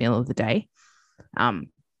the best meal of the day. And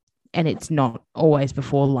it's not always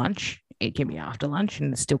before lunch. It can be after lunch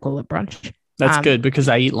and still call it brunch. That's good because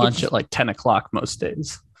I eat lunch at like 10 o'clock most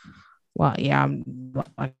days. Well, yeah, I'm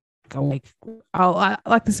like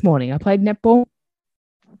this morning. I played netball.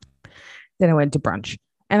 Then I went to brunch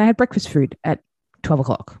and I had breakfast food at 12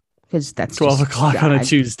 o'clock because that's 12 o'clock on a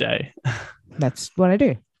Tuesday. That's what I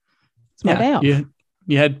do. It's my day off.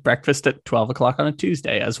 You had breakfast at 12 o'clock on a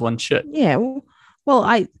Tuesday, as one should. Yeah. Well,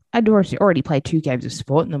 I'd already played 2 games of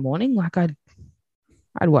sport in the morning. Like I'd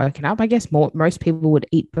woken up. I guess most people would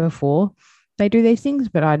eat before they do these things,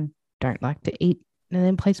 but I don't like to eat and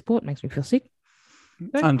then play sport. It makes me feel sick.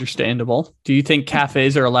 Understandable. Do you think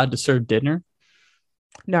cafes are allowed to serve dinner?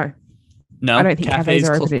 No. No? I don't think cafes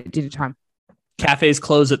are open at dinner time. Cafes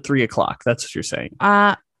close at 3 o'clock. That's what you're saying.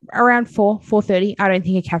 Around 4:30. I don't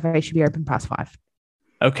think a cafe should be open past 5.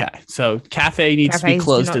 Okay, so cafe needs to be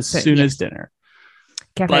closed as soon as dinner.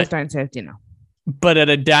 Cafes don't serve dinner. But at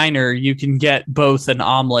a diner, you can get both an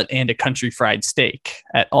omelet and a country fried steak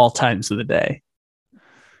at all times of the day.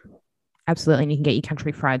 Absolutely, and you can get your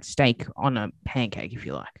country fried steak on a pancake if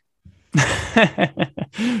you like.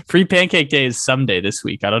 Free pancake day is someday this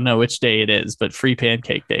week. I don't know which day it is, but free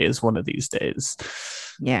pancake day is one of these days.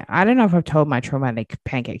 Yeah, I don't know if I've told my traumatic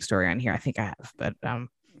pancake story on here. I think I have, but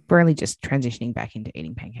we're only just transitioning back into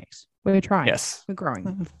eating pancakes. We're trying. Yes. We're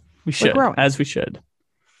growing. We should, as we should.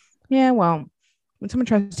 Yeah, well, when someone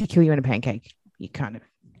tries to kill you in a pancake, you kind of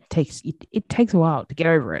takes a while to get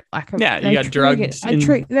over it. Like, you got drugged.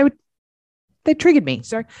 They triggered me,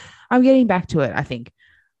 so I'm getting back to it. I think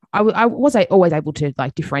I was always able to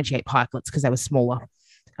like differentiate pikelets because they were smaller,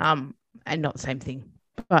 and not the same thing.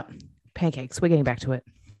 But pancakes, we're getting back to it.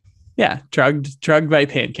 Yeah, drugged by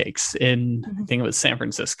pancakes in I think it was San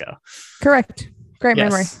Francisco. Correct. Great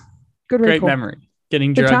memory. Good recall. Great memory.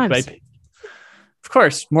 Getting drugged by. Of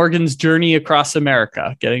course, Morgan's journey across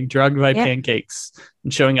America, getting drugged by pancakes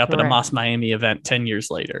and showing up at a Moss Miami event 10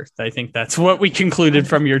 years later. I think that's what we concluded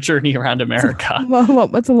from your journey around America. Well,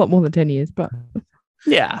 that's a lot more than 10 years, but.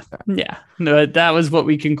 Yeah. No, that was what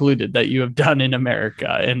we concluded that you have done in America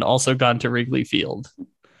and also gone to Wrigley Field.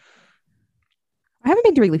 I haven't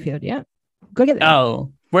been to Wrigley Field yet. Go get there.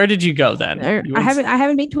 Oh, where did you go then? I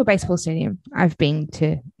haven't been to a baseball stadium. I've been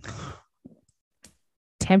to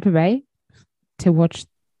Tampa Bay to watch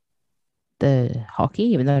the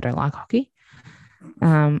hockey, even though I don't like hockey.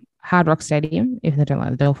 Hard Rock Stadium, even though I don't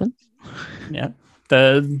like the Dolphins. Yeah.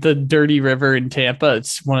 The dirty river in Tampa,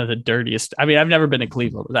 it's one of the dirtiest. I mean, I've never been to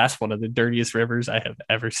Cleveland, but that's one of the dirtiest rivers I have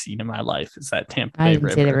ever seen in my life is that Tampa Bay River. I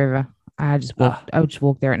didn't see the river. I just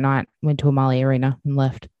walked there at night, went to Amalie Arena and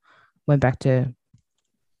left. Went back to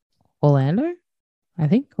Orlando, I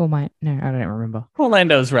think. Or I don't remember.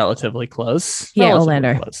 Orlando's relatively close. Yeah, Relatively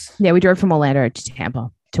Orlando. close. Yeah, we drove from Orlando to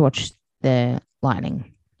Tampa to watch the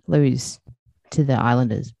Lightning lose to the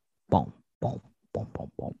Islanders. Boom, boom, boom,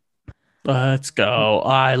 boom, boom. Let's go,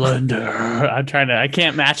 Islander. I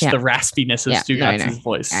can't match the raspiness of Stugatz's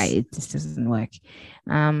voice. It just doesn't work.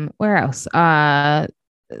 Where else?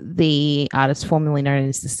 The artist formerly known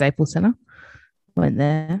as the Staples Center went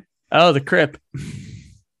there. Oh, the Crip.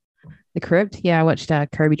 The Crypt. Yeah, I watched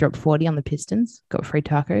Kobe drop 40 on the Pistons. Got free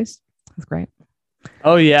tacos. That's great.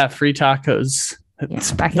 Oh yeah, free tacos.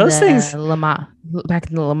 Yeah, back in the Lamar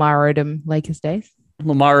Odom Lakers days.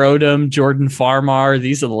 Lamar Odom, Jordan Farmar.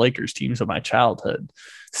 These are the Lakers teams of my childhood.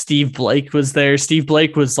 Steve Blake was there. Steve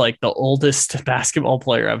Blake was like the oldest basketball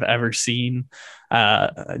player I've ever seen.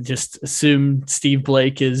 Just assume Steve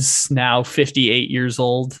Blake is now 58 years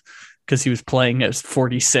old because he was playing at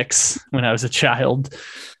 46 when I was a child.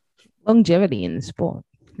 Longevity in the sport.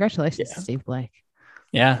 Congratulations to Steve Blake.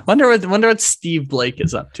 Yeah. Wonder what Steve Blake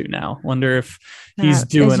is up to now. Wonder if he's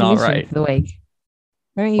doing all right. For the week.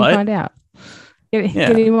 Why don't you find out? Get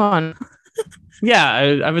him on.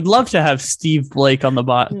 Yeah, I would love to have Steve Blake on the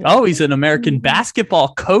bot. Oh, he's an American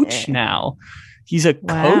basketball coach now. He's a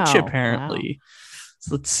coach apparently. Wow.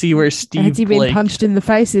 So let's see where Steve Has he Blake... been punched in the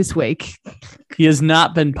face this week? He has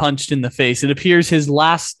not been punched in the face. It appears his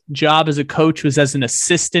last job as a coach was as an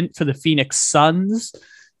assistant for the Phoenix Suns.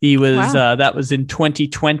 He was that was in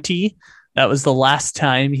 2020. That was the last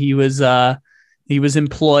time he was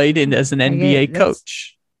employed as an NBA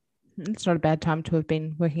coach. It's not a bad time to have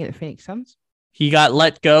been working at the Phoenix Suns. He got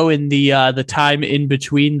let go in the time in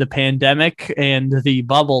between the pandemic and the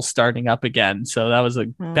bubble starting up again. So that was a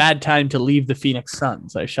bad time to leave the Phoenix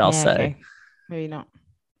Suns, I shall say. Okay. Maybe not.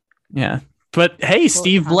 Yeah. But hey,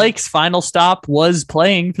 Steve Blake's final stop was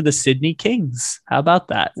playing for the Sydney Kings. How about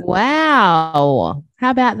that? Wow. How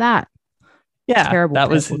about that? Yeah. Terrible that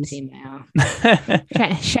was his team now.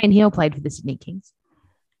 Shane Hill played for the Sydney Kings.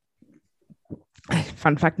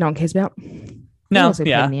 Fun fact no one cares about. No, also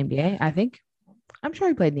played in the NBA, I think. I'm sure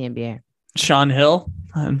he played in the NBA. Sean Hill?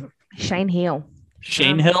 Shane Hill.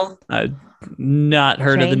 Shane Hill? I've not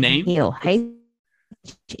heard Shane of the name. Hill.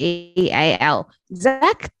 Heal.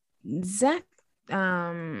 Zach,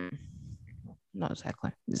 not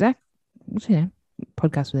exactly. Zach, what's his name?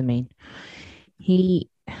 Podcast with a mean. He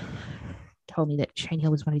told me that Shane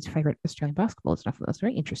Hill was one of his favorite Australian basketballers, and I thought that was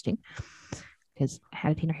very interesting because how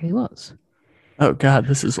did he know who he was? Oh, God,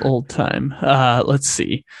 this is old time. Let's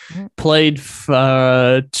see. Played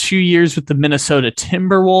 2 years with the Minnesota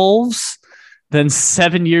Timberwolves. Then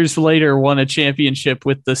 7 years later, won a championship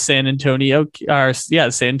with the San Antonio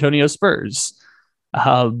Spurs.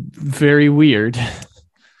 Very weird.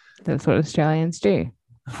 That's what Australians do.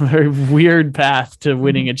 Very weird path to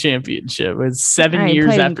winning a championship. It's 7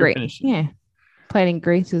 years after finishing. Yeah. Played in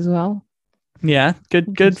Greece as well. Yeah,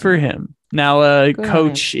 good for him. Now a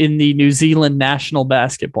coach in the New Zealand National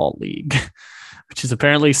Basketball League, which is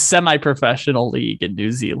apparently a semi-professional league in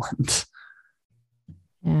New Zealand.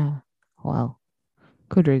 Yeah. Well,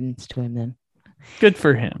 good riddance to him then. Good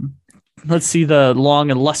for him. Let's see the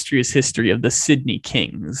long, illustrious history of the Sydney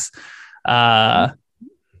Kings.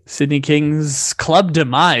 Sydney Kings club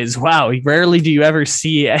demise. Wow, rarely do you ever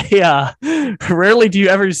see a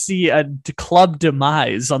club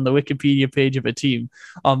demise on the Wikipedia page of a team.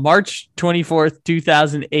 On March 24th,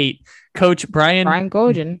 2008, coach Brian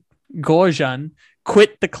Goorjian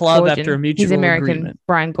quit the club after a mutual agreement.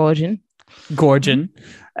 Brian Goorjian.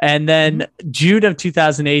 And then June of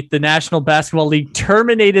 2008, the National Basketball League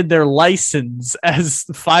terminated their license as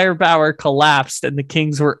the firepower collapsed and the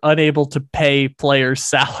Kings were unable to pay players'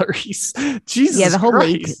 salaries. Jesus, yeah, the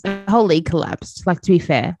whole league collapsed. Like, to be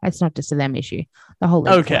fair, it's not just a them issue. The whole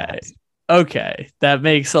league collapsed. Okay, that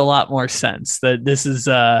makes a lot more sense. That this is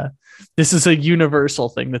a universal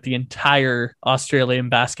thing, that the entire Australian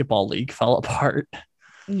Basketball League fell apart.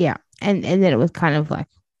 Yeah, and then it was kind of like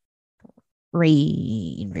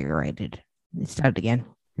reinvigorated. It started again,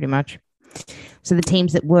 pretty much. So the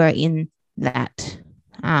teams that were in that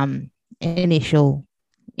initial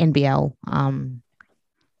NBL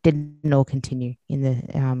didn't all continue in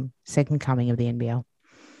the second coming of the NBL.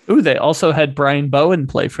 Ooh, they also had Brian Bowen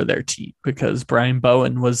play for their team, because Brian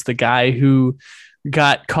Bowen was the guy who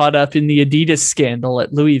got caught up in the Adidas scandal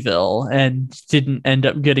at Louisville and didn't end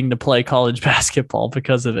up getting to play college basketball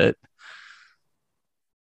because of it.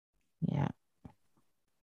 Yeah.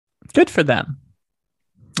 Good for them.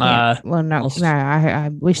 Yeah. I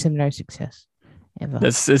wish them no success ever.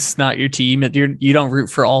 This is not your team. You don't root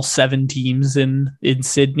for all 7 teams in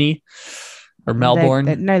Sydney. or Melbourne?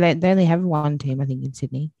 They only have one team, I think, in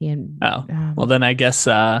Sydney. Well, then I guess.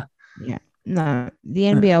 Yeah. No, the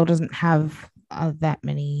NBL doesn't have that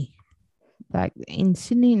many. Like in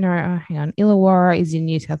Sydney, no, hang on. Illawarra is in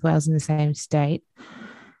New South Wales in the same state.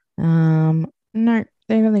 No,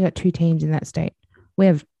 they've only got 2 teams in that state. We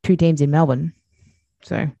have 2 teams in Melbourne.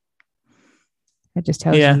 So that just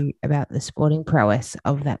tells you about the sporting prowess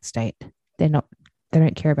of that state. They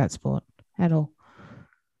don't care about sport at all.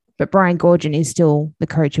 But Brian Goorjian is still the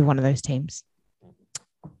coach of one of those teams.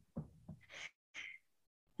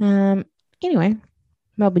 Anyway,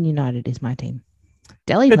 Melbourne United is my team.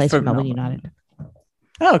 Delhi plays for Melbourne United.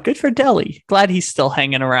 Oh, good for Delhi. Glad he's still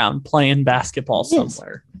hanging around playing basketball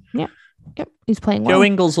somewhere. Yep. He's playing well. Joe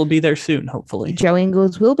Ingles will be there soon, hopefully. Joe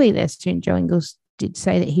Ingles will be there soon. Joe Ingles did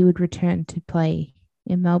say that he would return to play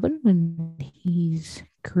in Melbourne when his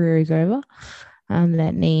career is over.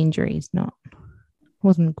 That knee injury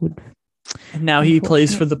wasn't good. And now he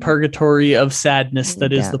plays for the purgatory of sadness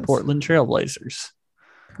that is the Portland Trailblazers.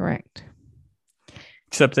 Correct.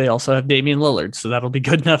 Except they also have Damian Lillard, so that'll be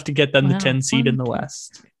good enough to get them the 10 seed in the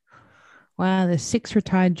West. Wow, there's 6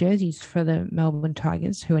 retired jerseys for the Melbourne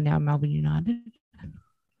Tigers, who are now Melbourne United.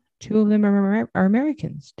 2 of them are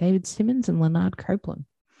Americans, David Simmons and Leonard Copeland.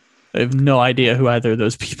 I have no idea who either of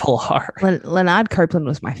those people are. Leonard Copeland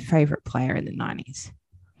was my favorite player in the 90s.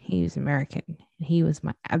 He was American. He was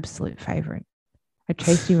my absolute favorite. I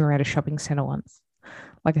chased him around a shopping center once,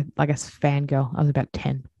 like a fangirl. I was about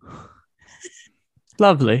 10.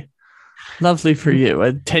 Lovely for you.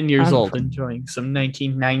 At 10 years old, enjoying some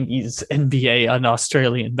 1990s NBA and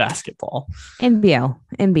Australian basketball. NBL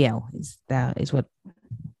is what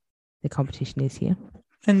the competition is here.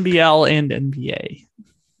 NBL and NBA.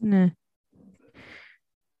 No.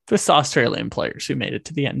 Just Australian players who made it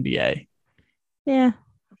to the NBA. Yeah.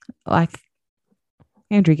 Like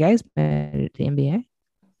Andrew Gaze made it to the NBA.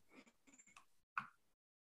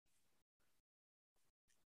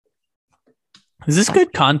 Is this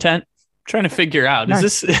good content? I'm trying to figure out. No,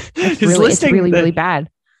 is it's really bad.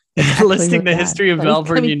 Listing the history of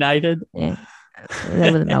Melbourne United? Yeah.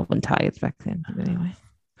 They were the Melbourne Tigers back then. But anyway.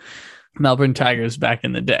 Melbourne Tigers back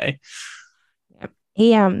in the day.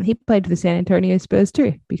 He played for the San Antonio Spurs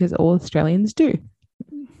too, because all Australians do.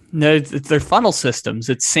 No, it's their funnel systems.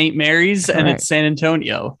 It's St. Mary's and it's San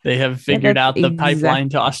Antonio. They have figured out the pipeline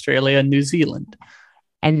to Australia and New Zealand.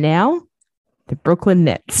 And now the Brooklyn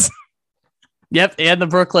Nets. Yep, and the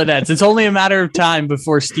Brooklyn Nets. It's only a matter of time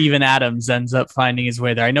before Steven Adams ends up finding his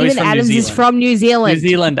way there. I know he's from New Zealand. Adams is from New Zealand. New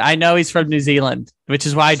Zealand. I know he's from New Zealand, which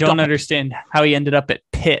is why I don't understand how he ended up at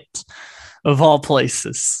Pitt, of all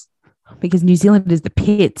places. Because New Zealand is the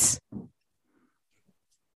pits.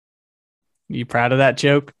 You proud of that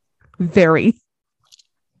joke? Very.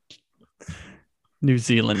 New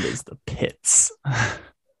Zealand is the pits. I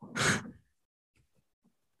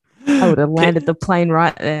would have landed the plane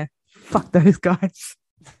right there. Fuck those guys.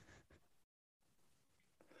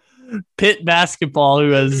 Pitt basketball,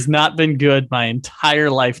 who has not been good my entire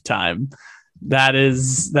lifetime. That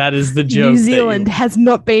is the joke. New Zealand has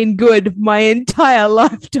not been good my entire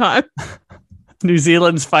lifetime. New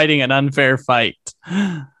Zealand's fighting an unfair fight.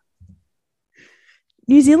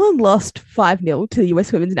 New Zealand lost 5-0 to the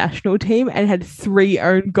US women's national team and had 3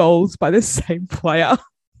 own goals by the same player.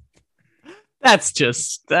 That's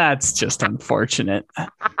just unfortunate.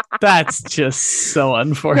 That's just so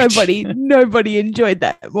unfortunate. Nobody enjoyed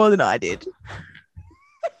that more than I did.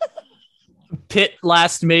 Pitt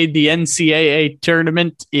last made the NCAA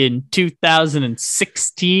tournament in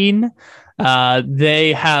 2016.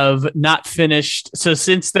 They have not finished. So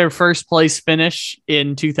since their first place finish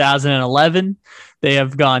in 2011, they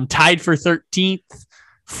have gone tied for 13th,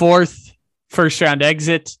 4th, first round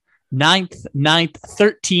exit, 9th,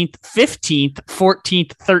 13th, 15th,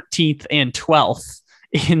 14th, 13th, and 12th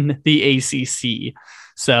in the ACC.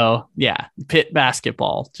 So, yeah, Pitt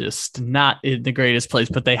basketball, just not in the greatest place,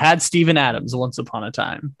 but they had Steven Adams once upon a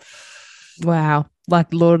time. Wow.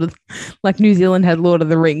 Like New Zealand had Lord of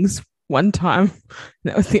the Rings one time.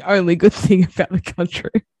 That was the only good thing about the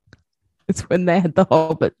country. It's when they had the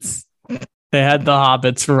hobbits. They had the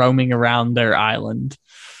hobbits roaming around their island.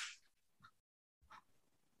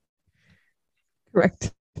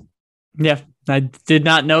 Correct. Yeah, I did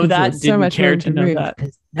not know that. Didn't care to know that.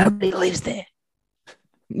 Nobody lives there.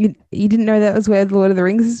 You didn't know that was where the Lord of the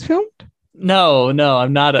Rings is filmed? No,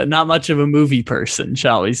 I'm not much of a movie person,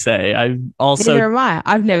 shall we say. Neither am I.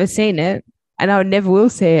 I've never seen it, and I never will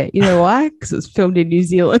see it. You know why? Because it's filmed in New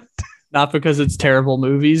Zealand. Not because it's terrible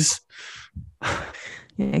movies.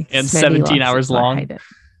 Yeah, and 17 hours long.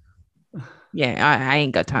 Yeah, I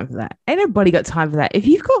ain't got time for that. Ain't nobody got time for that. If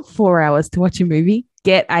you've got 4 hours to watch a movie,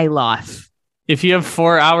 get a life. If you have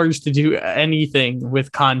 4 hours to do anything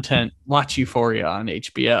with content, watch Euphoria on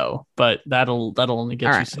HBO. But that'll only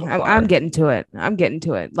get you so far. I'm getting to it.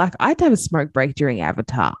 Like, I had to have a smoke break during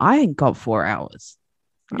Avatar. I ain't got 4 hours.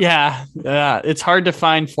 Yeah, it's hard to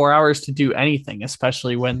find 4 hours to do anything,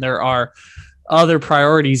 especially when there are other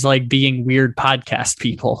priorities like being weird podcast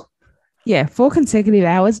people. Yeah, 4 consecutive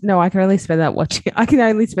hours. No, I can only spend that watching. I can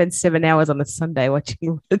only spend 7 hours on a Sunday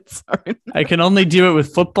watching Red Zone. I can only do it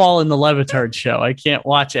with football and the Levitard show. I can't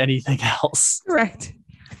watch anything else. Correct.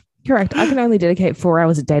 I can only dedicate 4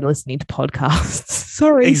 hours a day to listening to podcasts.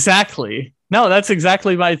 Sorry. Exactly. No, that's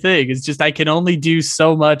exactly my thing. It's just I can only do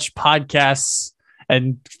so much podcasts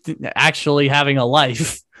and actually having a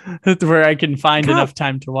life where I can find enough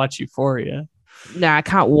time to watch Euphoria. No, I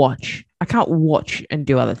can't watch. And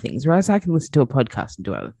do other things, whereas I can listen to a podcast and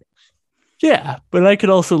do other things. Yeah, but I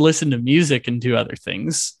could also listen to music and do other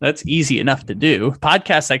things. That's easy enough to do.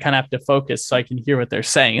 Podcasts, I kind of have to focus so I can hear what they're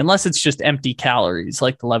saying, unless it's just empty calories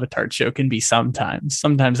like the Levitard show can be sometimes.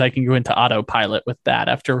 Sometimes I can go into autopilot with that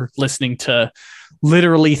after listening to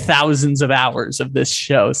literally thousands of hours of this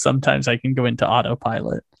show. Sometimes I can go into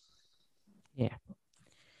autopilot. Yeah.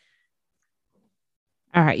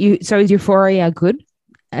 All right. So is Euphoria good?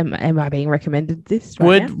 Am I being recommended this?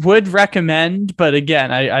 Would recommend, but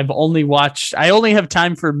again, I only have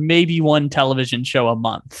time for maybe one television show a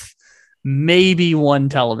month. That's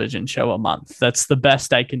the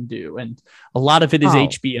best I can do. And a lot of it is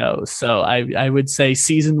HBO. So I would say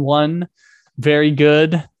season 1, very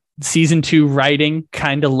good. Season 2 writing,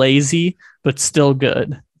 kind of lazy, but still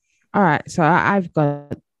good. All right. So I've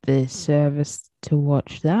got the service to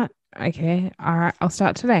watch that. Okay. All right. I'll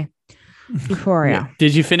start today. Euphoria.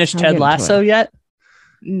 Did you finish Ted Lasso yet?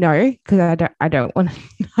 No, because I don't want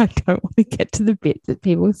to get to the bit that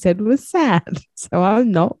people said was sad. So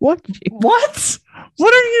I'm not watching. What?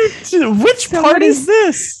 What are you? Which part is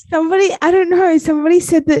this? I don't know. Somebody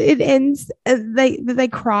said that it ends. They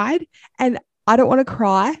cried, and I don't want to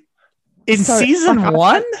cry. In season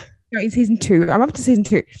 1? No, in season 2. I'm up to season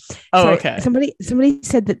 2. Oh, okay. Somebody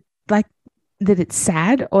said that that it's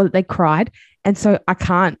sad or that they cried, and so I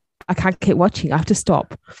can't keep watching. I have to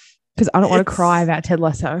stop because I don't want to cry about Ted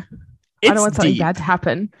Lasso. I don't want something bad to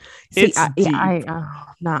happen. See,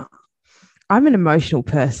 no. I'm an emotional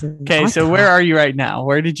person. Okay, so where are you right now?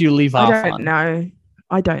 Where did you leave off on? I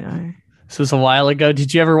don't know. This was a while ago.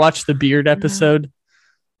 Did you ever watch the Beard episode?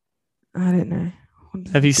 I don't know.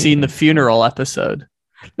 Have you seen the funeral episode?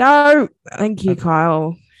 No. Thank you,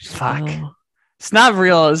 Kyle. Fuck. Oh. It's not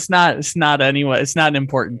real. It's not anyway. It's not an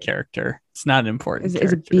important character. It's not an important character.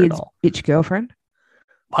 Is it Beard's bitch girlfriend?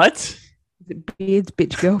 What? Is it Beard's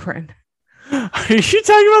bitch girlfriend? Are you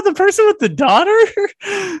talking about the person with the daughter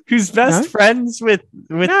who's best friends with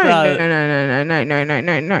no, not her.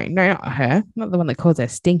 Not the one that calls her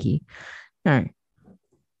stinky. No.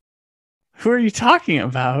 Who are you talking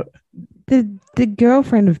about? The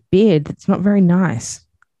girlfriend of Beard that's not very nice.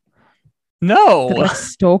 No. That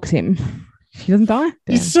stalks him. She doesn't die.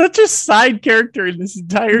 He's such a side character in this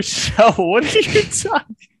entire show. What are you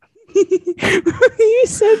talking? You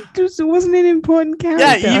said this wasn't an important character.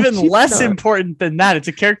 Yeah, even less important than that. It's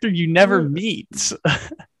a character you never meet.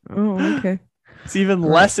 Oh, okay. It's even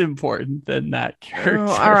less important than that character. Oh,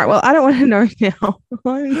 all right. Well, I don't want to know now.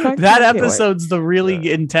 That episode's the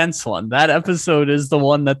really intense one. That episode is the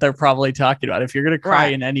one that they're probably talking about. If you're going to cry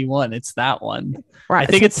in any one, it's that one. Right. I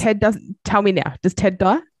think it's Ted doesn't tell me now. Does Ted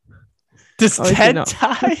die? Does Ted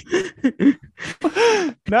die?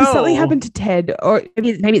 No. Does something happen to Ted? Or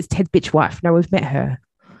maybe it's Ted's bitch wife. No, we've met her.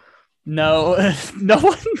 No, no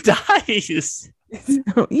one dies. You said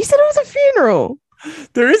it was a funeral.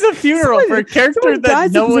 There is a funeral for a character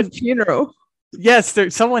that no one. Funeral. Yes,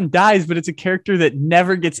 someone dies, but it's a character that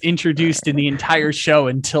never gets introduced in the entire show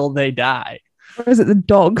until they die. Or is it the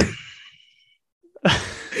dog?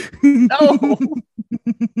 No.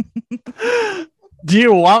 Do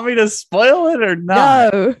you want me to spoil it or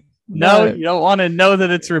not? No, you don't want to know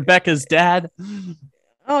that it's Rebecca's dad.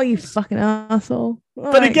 Oh, you fucking asshole!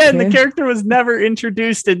 But again, the character was never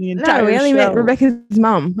introduced in the entire show. No, we only met Rebecca's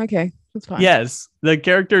mum. Okay, that's fine. Yes, the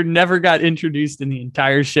character never got introduced in the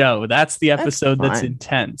entire show. That's the episode that's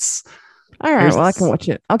intense. All right, I can watch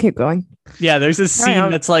it. I'll keep going. Yeah, there's a scene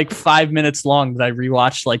that's like 5 minutes long that I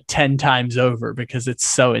rewatched like 10 times over because it's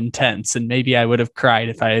so intense. And maybe I would have cried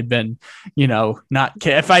if I had been,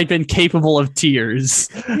 if I'd been capable of tears.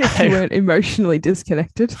 If you weren't emotionally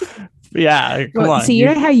disconnected. Yeah, come on. So you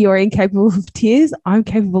know how you're incapable of tears? I'm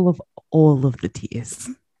capable of all of the tears.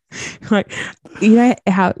 Like, you know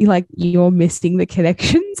how like you're missing the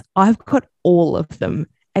connections? I've got all of them.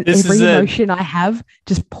 And every emotion I have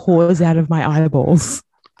just pours out of my eyeballs.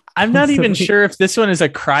 I'm not even sure if this one is a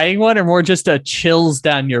crying one or more just a chills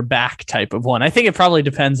down your back type of one. I think it probably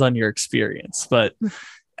depends on your experience, but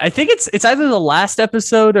I think it's either the last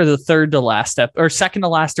episode or the third to last or second to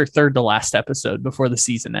last or third to last episode before the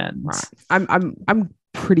season ends. Right. I'm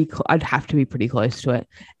pretty I'd have to be pretty close to it.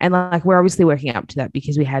 And like we're obviously working up to that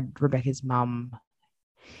because we had Rebecca's mum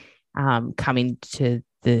come into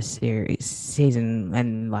the season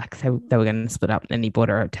and like they were going to split up and he bought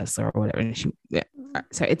her a Tesla or whatever and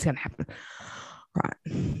so it's going to happen.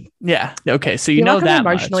 Right. Yeah. Okay. So you know like that I'm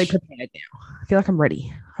emotionally prepared now. I feel like I'm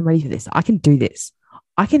ready. I'm ready for this. I can do this.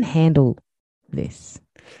 I can handle this.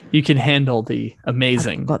 You can handle the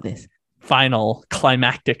amazing got this final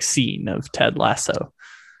climactic scene of Ted Lasso.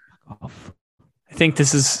 I think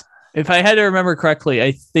this is, if I had to remember correctly,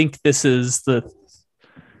 I think this is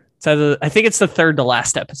I think it's the third to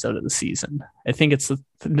last episode of the season. I think it's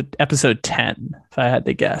the episode 10, if I had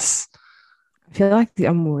to guess. I feel like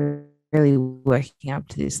I'm really working up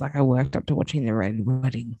to this. Like I worked up to watching the Red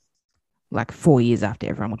Wedding, like 4 years after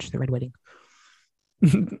everyone watched the Red Wedding.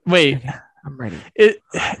 Wait, okay, I'm ready.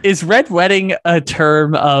 Is Red Wedding a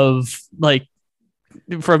term of like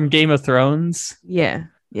from Game of Thrones? Yeah.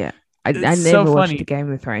 I never watched the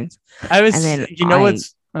Game of Thrones.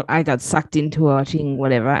 I got sucked into watching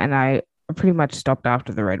whatever, and I pretty much stopped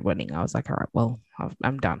after the Red Wedding. I was like, all right, well,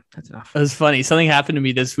 I'm done. That's enough. It was funny. Something happened to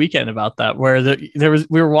me this weekend about that, where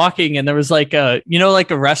we were walking and there was like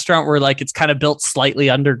like a restaurant where like it's kind of built slightly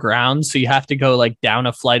underground. So you have to go like down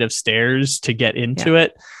a flight of stairs to get into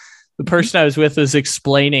it. The person I was with was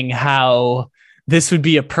explaining how this would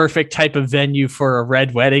be a perfect type of venue for a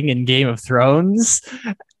Red Wedding in Game of Thrones.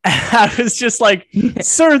 I was just like,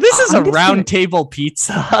 sir, this is a round table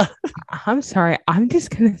pizza. I'm sorry. I'm just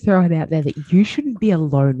going to throw it out there that you shouldn't be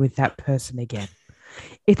alone with that person again.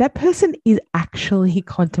 If that person is actually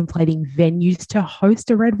contemplating venues to host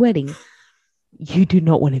a Red Wedding, you do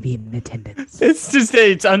not want to be in attendance.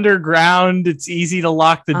 It's underground. It's easy to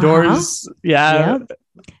lock the doors. Yeah. Yep.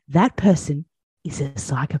 That person is a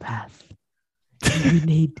psychopath. You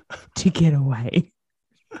need to get away.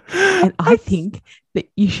 And I think that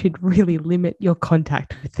you should really limit your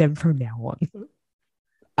contact with them from now on.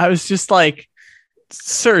 I was just like,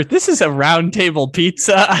 sir, this is a round table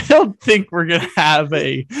pizza. I don't think we're going to have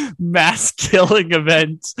a mass killing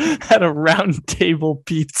event at a round table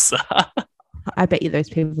pizza. I bet you those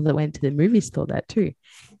people that went to the movies thought that too.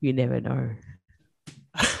 You never know.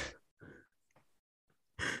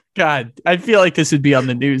 God, I feel like this would be on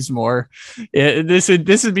the news more. This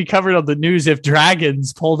would be covered on the news if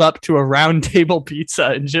dragons pulled up to a round table pizza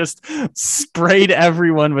and just sprayed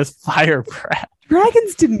everyone with fire breath.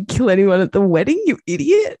 Dragons didn't kill anyone at the wedding, you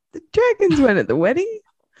idiot. The dragons went at the wedding.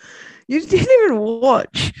 You didn't even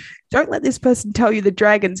watch. Don't let this person tell you the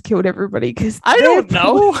dragons killed everybody because I don't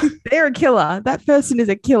know. They're a killer. That person is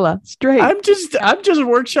a killer. Straight. I'm just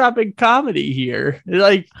workshopping comedy here.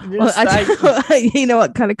 Like, you know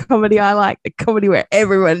what kind of comedy I like? The comedy where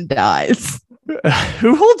everyone dies.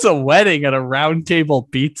 Who holds a wedding at a round table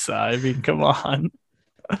pizza? I mean, come on.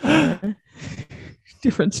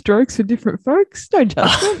 Different strokes for different folks. Don't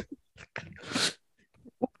judge them.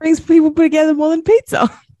 What brings people together more than pizza?